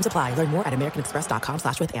Express. Terms apply. Learn more at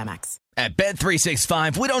americanexpress.com/withAmex. At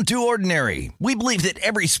Bet365, we don't do ordinary. We believe that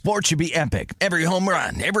every sport should be epic. Every home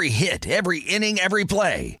run, every hit, every inning, every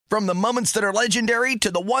play. From the moments that are legendary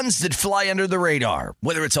to the ones that fly under the radar.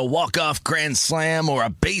 Whether it's a walk-off grand slam or a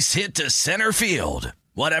base hit to center field.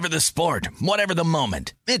 Whatever the sport, whatever the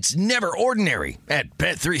moment. It's never ordinary at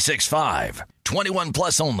Bet365. 21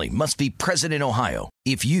 plus only. Must be present in Ohio.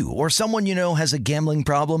 If you or someone you know has a gambling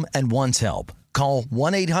problem and wants help, call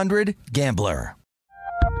 1-800-GAMBLER.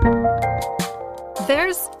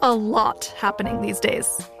 There's a lot happening these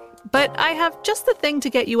days, but I have just the thing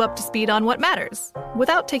to get you up to speed on what matters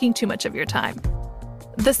without taking too much of your time.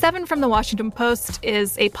 The 7 from the Washington Post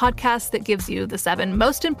is a podcast that gives you the 7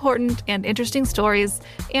 most important and interesting stories,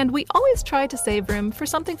 and we always try to save room for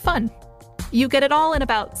something fun. You get it all in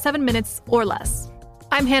about 7 minutes or less.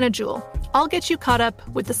 I'm Hannah Jewell. I'll get you caught up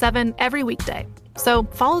with the 7 every weekday. So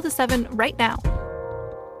follow the 7 right now.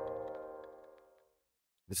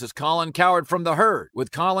 This is Colin Cowherd from The Herd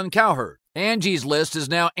with Colin Cowherd. Angie's List is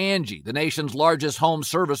now Angie, the nation's largest home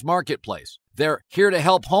service marketplace. They're here to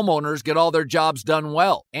help homeowners get all their jobs done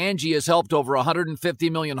well. Angie has helped over 150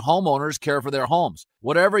 million homeowners care for their homes.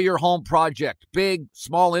 Whatever your home project, big,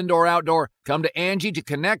 small, indoor, outdoor, come to Angie to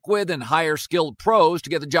connect with and hire skilled pros to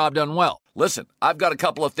get the job done well. Listen, I've got a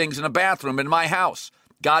couple of things in a bathroom in my house.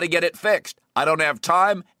 Got to get it fixed. I don't have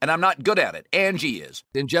time, and I'm not good at it. Angie is.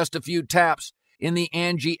 In just a few taps, in the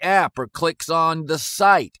Angie app or clicks on the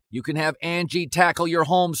site, you can have Angie tackle your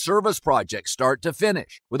home service project start to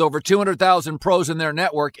finish. With over 200,000 pros in their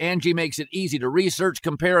network, Angie makes it easy to research,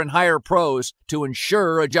 compare, and hire pros to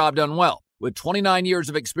ensure a job done well. With 29 years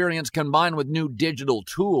of experience combined with new digital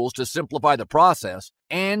tools to simplify the process,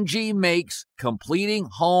 Angie makes completing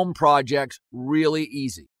home projects really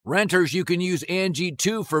easy. Renters, you can use Angie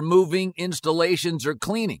too for moving, installations, or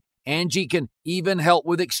cleaning. Angie can even help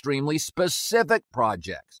with extremely specific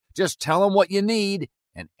projects. Just tell them what you need,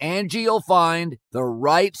 and Angie will find the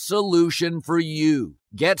right solution for you.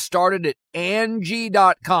 Get started at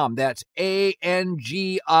Angie.com. That's ANGI.com,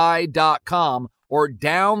 or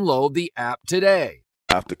download the app today.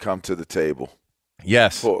 Have to come to the table.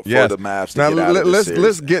 Yes, for yes. the Mavs to now get out of this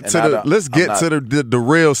series. Let's get to the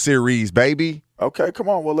real series, baby. Okay, come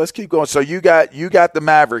on. Well, let's keep going. So you got the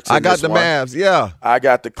Mavericks. I got the Mavs. Yeah, I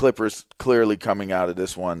got the Clippers clearly coming out of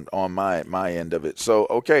this one on my end of it. So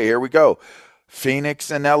okay, here we go. Phoenix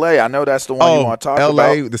and LA. I know that's the one you want to talk about.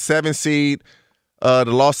 LA, the 7th seed. The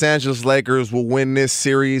Los Angeles Lakers will win this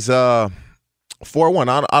series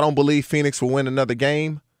 4-1. I don't believe Phoenix will win another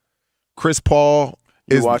game. Chris Paul.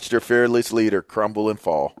 You watched your fearless leader crumble and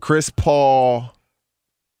fall. Chris Paul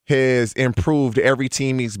has improved every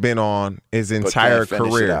team he's been on his entire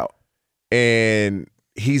career. And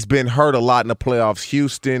he's been hurt a lot in the playoffs.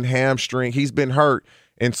 Houston, hamstring, he's been hurt.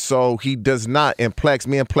 And so he does not, and Plex,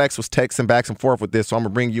 me and Plex was texting back and forth with this, so I'm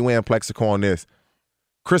going to bring you in, Plexico, on this.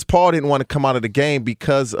 Chris Paul didn't want to come out of the game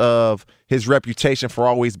because of his reputation for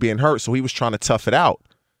always being hurt, so he was trying to tough it out.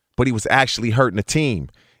 But he was actually hurting the team.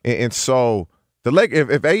 And so the Lakers,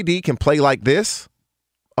 if AD can play like this,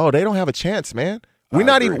 they don't have a chance, man. We're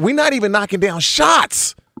not even knocking down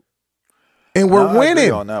shots, and we're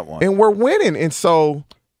winning on that one. And we're winning. And so,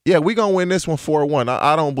 yeah, we're gonna win this one 4-1.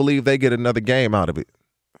 I don't believe they get another game out of it.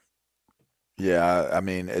 Yeah, I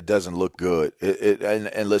mean, it doesn't look good.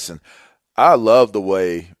 And listen, I love the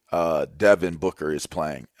way Devin Booker is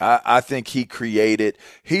playing. I think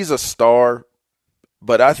he's a star.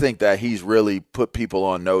 But I think that he's really put people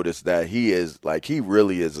on notice that he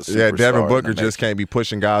really is a superstar. Yeah, Devin Booker just can't be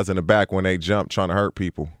pushing guys in the back when they jump trying to hurt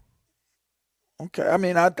people. Okay, I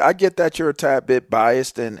mean, I get that you're a tad bit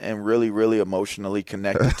biased and really, really emotionally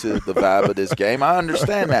connected to the vibe of this game. I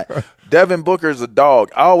understand that. Devin Booker's a dog.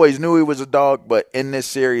 I always knew he was a dog, but in this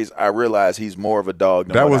series, I realized he's more of a dog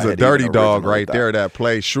than that was a dirty dog right there, that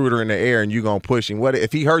play. Shooter in the air, and you going to push him. What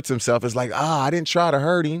if he hurts himself? It's like, I didn't try to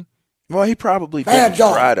hurt him. Well, he probably didn't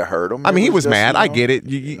try to hurt him. I mean, he was mad. I get it.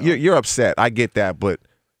 You're upset. I get that. But,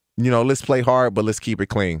 let's play hard, but let's keep it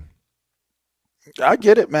clean. I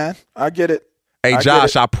get it, man. I get it. Hey,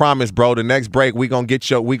 Josh, I promise, bro. The next break, we gonna get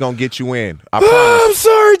you in. I promise. I'm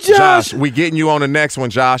sorry, Josh. We getting you on the next one,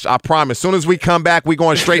 Josh. I promise. Soon as we come back, we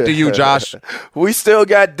going straight to you, Josh. We still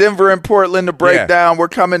got Denver and Portland to break down. We're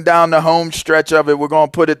coming down the home stretch of it. We're gonna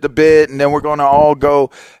put it to bed, and then we're gonna all go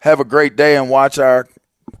have a great day and watch our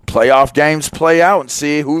playoff games play out and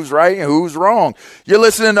see who's right and who's wrong. You're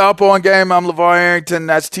listening to Up On Game. I'm LeVar Arrington.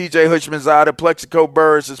 That's TJ Hushmanzada. Plexico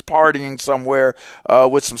Burris is partying somewhere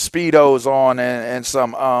with some Speedos on and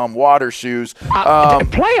some water shoes.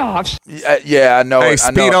 Playoffs? Yeah, I know. Hey,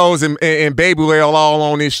 Speedos and baby oil all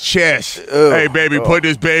on his chest. Hey, baby, put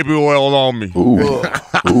this baby oil on me. All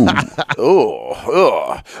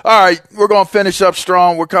right, we're going to finish up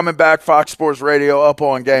strong. We're coming back. Fox Sports Radio, Up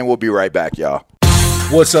On Game. We'll be right back, y'all.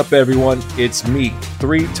 What's up, everyone? It's me,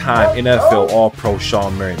 three-time NFL All-Pro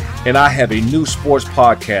Sean Merriman, and I have a new sports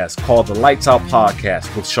podcast called the Lights Out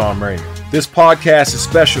Podcast with Sean Merriman. This podcast is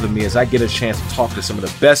special to me as I get a chance to talk to some of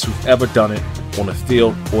the best who've ever done it on the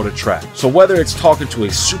field or the track. So whether it's talking to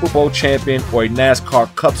a Super Bowl champion or a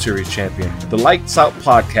NASCAR Cup Series champion, the Lights Out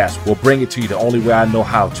Podcast will bring it to you the only way I know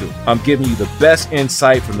how to. I'm giving you the best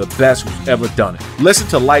insight from the best who's ever done it. Listen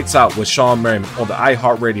to Lights Out with Sean Merriman on the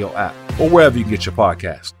iHeartRadio app or wherever you get your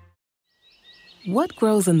podcast. What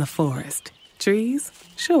grows in the forest? Trees?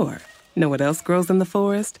 Sure. Know what else grows in the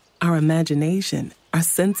forest? Our imagination, our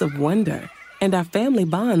sense of wonder, and our family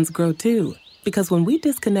bonds grow too. Because when we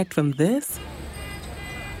disconnect from this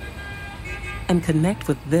and connect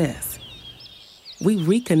with this, we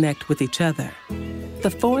reconnect with each other.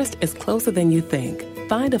 The forest is closer than you think.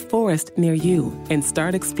 Find a forest near you and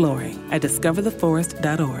start exploring at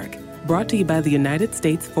discovertheforest.org. Brought to you by the United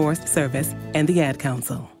States Forest Service and the Ad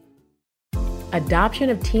Council. Adoption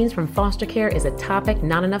of teens from foster care is a topic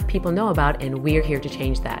not enough people know about, and we're here to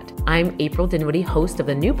change that. I'm April Dinwiddie, host of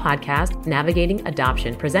the new podcast, Navigating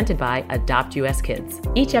Adoption, presented by Adopt US Kids.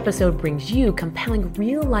 Each episode brings you compelling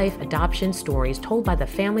real-life adoption stories told by the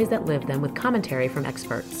families that live them with commentary from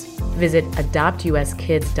experts. Visit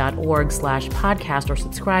adoptuskids.org/podcast or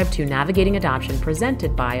subscribe to Navigating Adoption,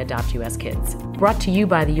 presented by Adopt US Kids. Brought to you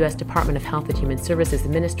by the U.S. Department of Health and Human Services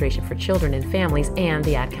Administration for Children and Families and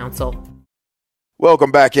the Ad Council.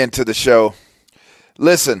 Welcome back into the show.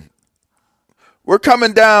 Listen, we're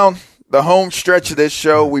coming down the home stretch of this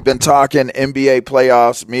show. We've been talking NBA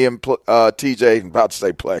playoffs. Me and TJ, about to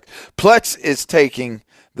say Plex. Plex is taking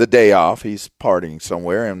the day off. He's partying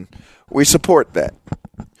somewhere, and we support that.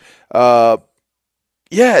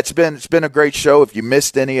 It's been a great show. If you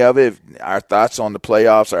missed any of it, our thoughts on the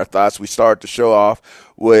playoffs, we started the show off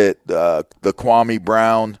with the Kwame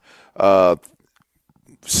Brown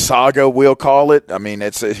saga, we'll call it. I mean,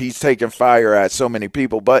 he's taken fire at so many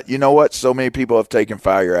people, but you know what? So many people have taken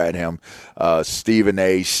fire at him. Stephen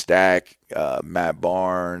A. Stack, Matt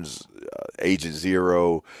Barnes, Agent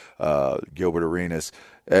Zero, Gilbert Arenas.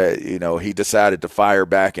 He decided to fire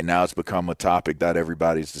back, and now it's become a topic that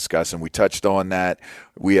everybody's discussing. We touched on that.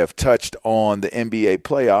 We have touched on the NBA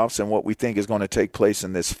playoffs and what we think is going to take place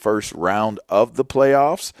in this first round of the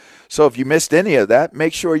playoffs. So if you missed any of that,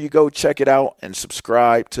 make sure you go check it out and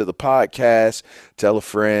subscribe to the podcast. Tell a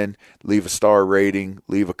friend, leave a star rating,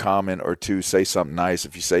 leave a comment or two, say something nice.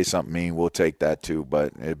 If you say something mean, we'll take that too,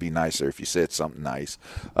 but it'd be nicer if you said something nice.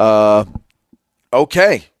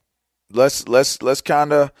 Okay. Let's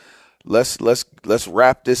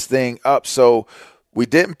wrap this thing up. So we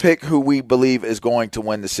didn't pick who we believe is going to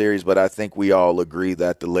win the series, but I think we all agree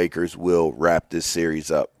that the Lakers will wrap this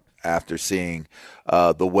series up after seeing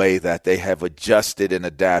the way that they have adjusted and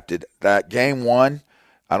adapted. That game one,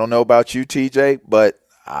 I don't know about you, TJ, but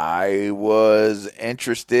I was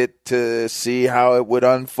interested to see how it would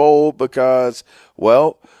unfold because,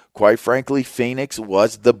 well, quite frankly, Phoenix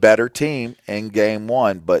was the better team in game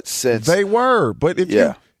one, but since they were, but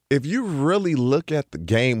if you really look at the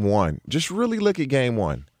game one, just really look at game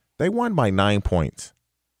one, they won by 9 points.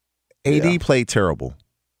 AD played terrible.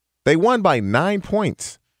 They won by 9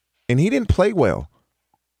 points, and he didn't play well.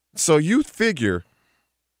 So you figure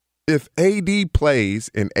if AD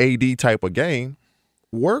plays an AD type of game,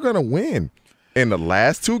 we're going to win. In the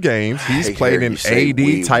last two games, he's played an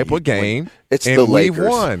AD type of game, and the Lakers. We've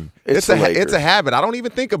won. It's a habit. I don't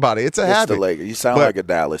even think about it. It's a habit. The Lakers. You sound like a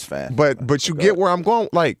Dallas fan. But you get where I'm going.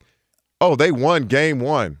 Like, oh, they won game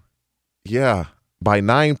one. Yeah, by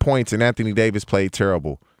 9 points, and Anthony Davis played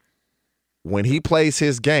terrible. When he plays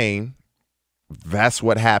his game, that's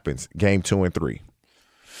what happens, game 2 and 3.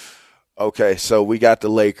 Okay, so we got the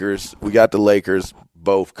Lakers. We got the Lakers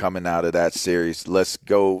both coming out of that series. Let's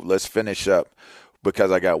go. Let's finish up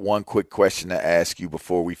because I got one quick question to ask you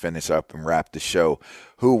before we finish up and wrap the show.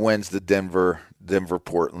 Who wins the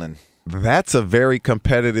Denver-Portland that's a very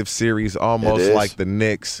competitive series, almost like the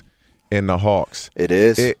Knicks and the Hawks. It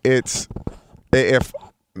is. It's if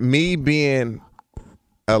me being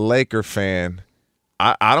a Laker fan,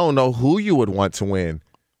 I don't know who you would want to win.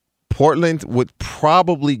 Portland would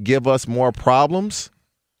probably give us more problems.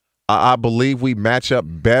 I believe we match up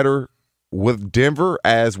better with Denver,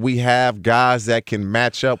 as we have guys that can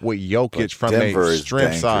match up with Jokic from a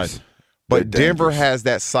strength side. But Denver has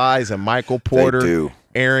that size, and Michael Porter,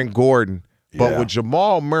 Aaron Gordon. But with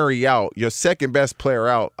Jamal Murray out, your second best player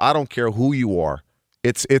out, I don't care who you are.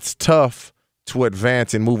 It's tough to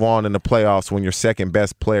advance and move on in the playoffs when your second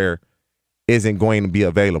best player isn't going to be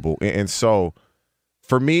available. And so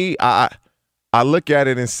for me, I look at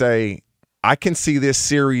it and say, I can see this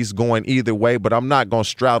series going either way, but I'm not going to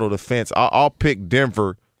straddle the fence. I'll pick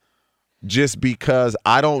Denver just because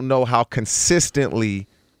I don't know how consistently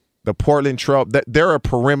the Portland Trail, they're a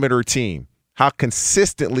perimeter team. How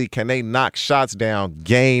consistently can they knock shots down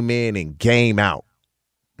game in and game out?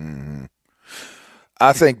 Mm-hmm.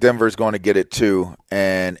 I think Denver's going to get it too.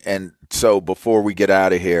 And so before we get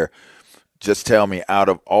out of here, just tell me, out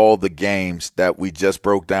of all the games that we just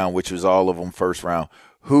broke down, which was all of them first round,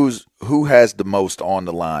 who has the most on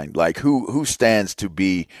the line? Like who stands to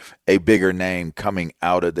be a bigger name coming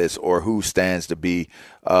out of this, or who stands to be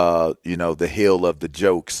the heel of the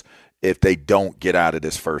jokes if they don't get out of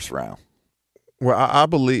this first round? Well, I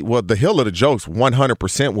believe the heel of the jokes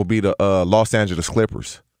 100% will be the Los Angeles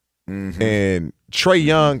Clippers. Mm-hmm. And Trae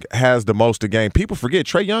Young has the most to gain. People forget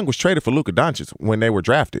Trae Young was traded for Luka Doncic when they were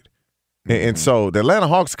drafted. Mm-hmm. And so the Atlanta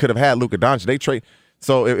Hawks could have had Luka Doncic.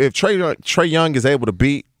 So if Trae Young is able to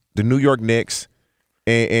beat the New York Knicks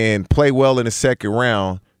and play well in the second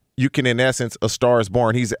round, you can, in essence, a star is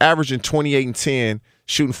born. He's averaging 28 and 10,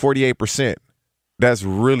 shooting 48%. That's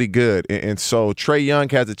really good. And so Trae Young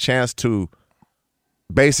has a chance to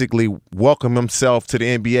basically welcome himself to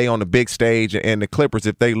the NBA on the big stage, and the Clippers,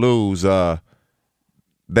 if they lose,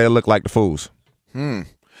 they look like the fools.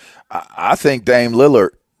 I think Dame Lillard,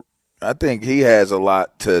 I think he has a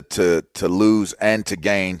lot to lose and to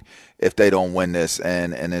gain if they don't win this.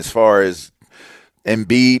 And as far as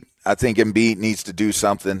Embiid, I think Embiid needs to do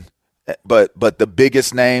something. But the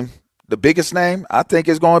biggest name, I think,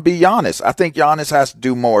 is going to be Giannis. I think Giannis has to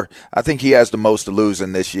do more. I think he has the most to lose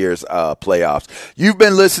in this year's playoffs. You've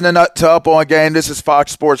been listening to Up On Game. This is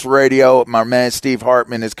Fox Sports Radio. My man Steve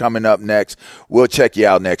Hartman is coming up next. We'll check you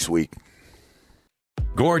out next week.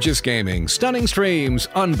 Gorgeous gaming, stunning streams,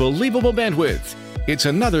 unbelievable bandwidth. It's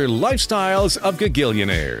another Lifestyles of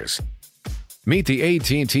Gagillionaires. Meet the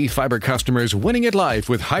AT&T Fiber customers winning at life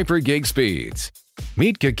with hyper-gig speeds.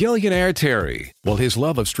 Meet Gagillionaire Terry. While his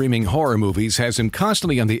love of streaming horror movies has him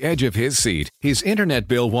constantly on the edge of his seat, his internet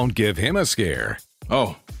bill won't give him a scare.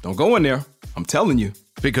 Oh, don't go in there. I'm telling you.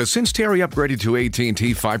 Because since Terry upgraded to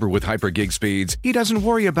AT&T Fiber with hyper-gig speeds, he doesn't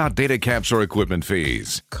worry about data caps or equipment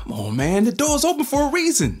fees. Come on, man. The door's open for a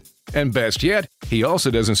reason. And best yet, he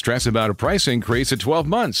also doesn't stress about a price increase at 12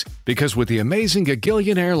 months, because with the amazing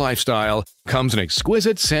Gagillionaire lifestyle comes an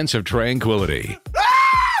exquisite sense of tranquility.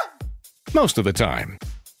 Most of the time.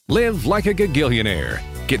 Live like a Gagillionaire.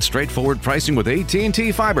 Get straightforward pricing with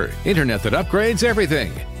AT&T Fiber. Internet that upgrades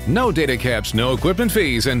everything. No data caps, no equipment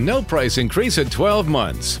fees, and no price increase at 12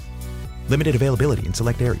 months. Limited availability in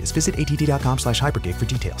select areas. Visit att.com/hypergig for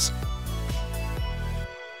details.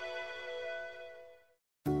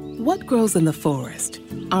 What grows in the forest?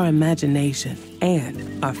 Our imagination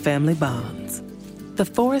and our family bonds. The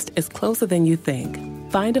forest is closer than you think.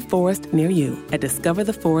 Find a forest near you at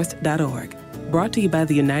discovertheforest.org. Brought to you by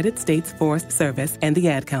the United States Forest Service and the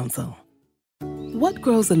Ad Council. What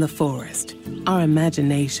grows in the forest? Our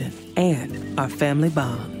imagination and our family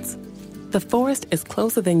bonds. The forest is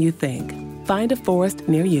closer than you think. Find a forest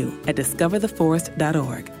near you at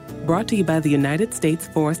discovertheforest.org. Brought to you by the United States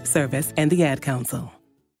Forest Service and the Ad Council.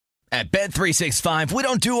 At Bet365, we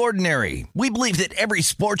don't do ordinary. We believe that every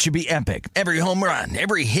sport should be epic. Every home run,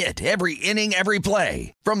 every hit, every inning, every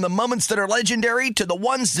play. From the moments that are legendary to the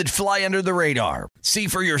ones that fly under the radar. See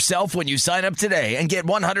for yourself when you sign up today and get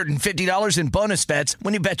 $150 in bonus bets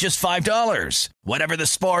when you bet just $5. Whatever the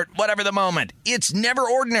sport, whatever the moment, it's never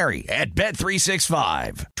ordinary at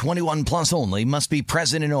Bet365. 21 plus only. Must be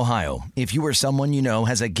present in Ohio. If you or someone you know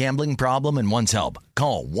has a gambling problem and wants help,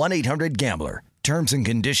 call 1-800-GAMBLER. Terms and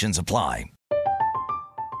conditions apply.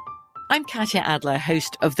 I'm Katya Adler,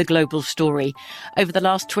 host of The Global Story. Over the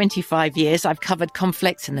last 25 years, I've covered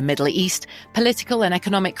conflicts in the Middle East, political and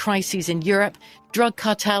economic crises in Europe, drug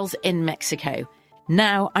cartels in Mexico.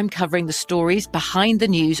 Now I'm covering the stories behind the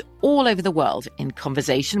news all over the world in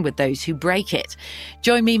conversation with those who break it.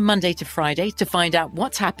 Join me Monday to Friday to find out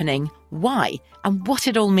what's happening, why, and what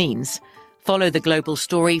it all means. Follow The Global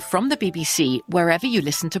Story from the BBC wherever you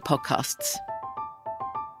listen to podcasts.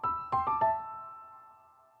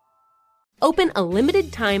 Open a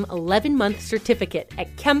limited-time 11-month certificate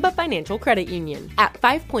at Kemba Financial Credit Union. At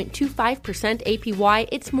 5.25% APY,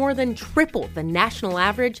 it's more than triple the national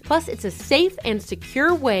average, plus it's a safe and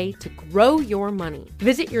secure way to grow your money.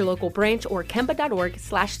 Visit your local branch or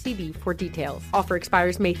kemba.org/cb for details. Offer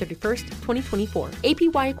expires May 31st, 2024.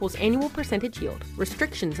 APY equals annual percentage yield.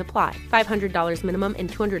 Restrictions apply. $500 minimum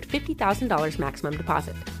and $250,000 maximum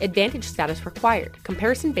deposit. Advantage status required.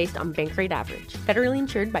 Comparison based on bank rate average. Federally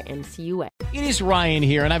insured by NCUA. It is Ryan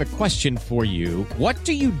here, and I have a question for you. What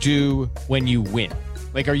do you do when you win?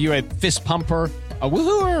 Like, are you a fist pumper, a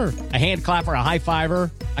woohooer, a hand clapper, a high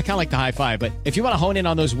fiver? I kind of like the high five, but if you want to hone in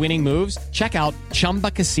on those winning moves, check out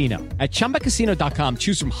Chumba Casino. At ChumbaCasino.com,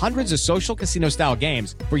 choose from hundreds of social casino-style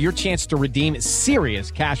games for your chance to redeem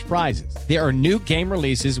serious cash prizes. There are new game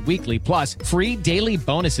releases weekly, plus free daily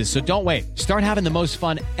bonuses, so don't wait. Start having the most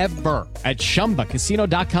fun ever at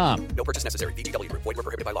ChumbaCasino.com. No purchase necessary. VGW. Void where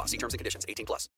prohibited by law. See terms and conditions. 18+.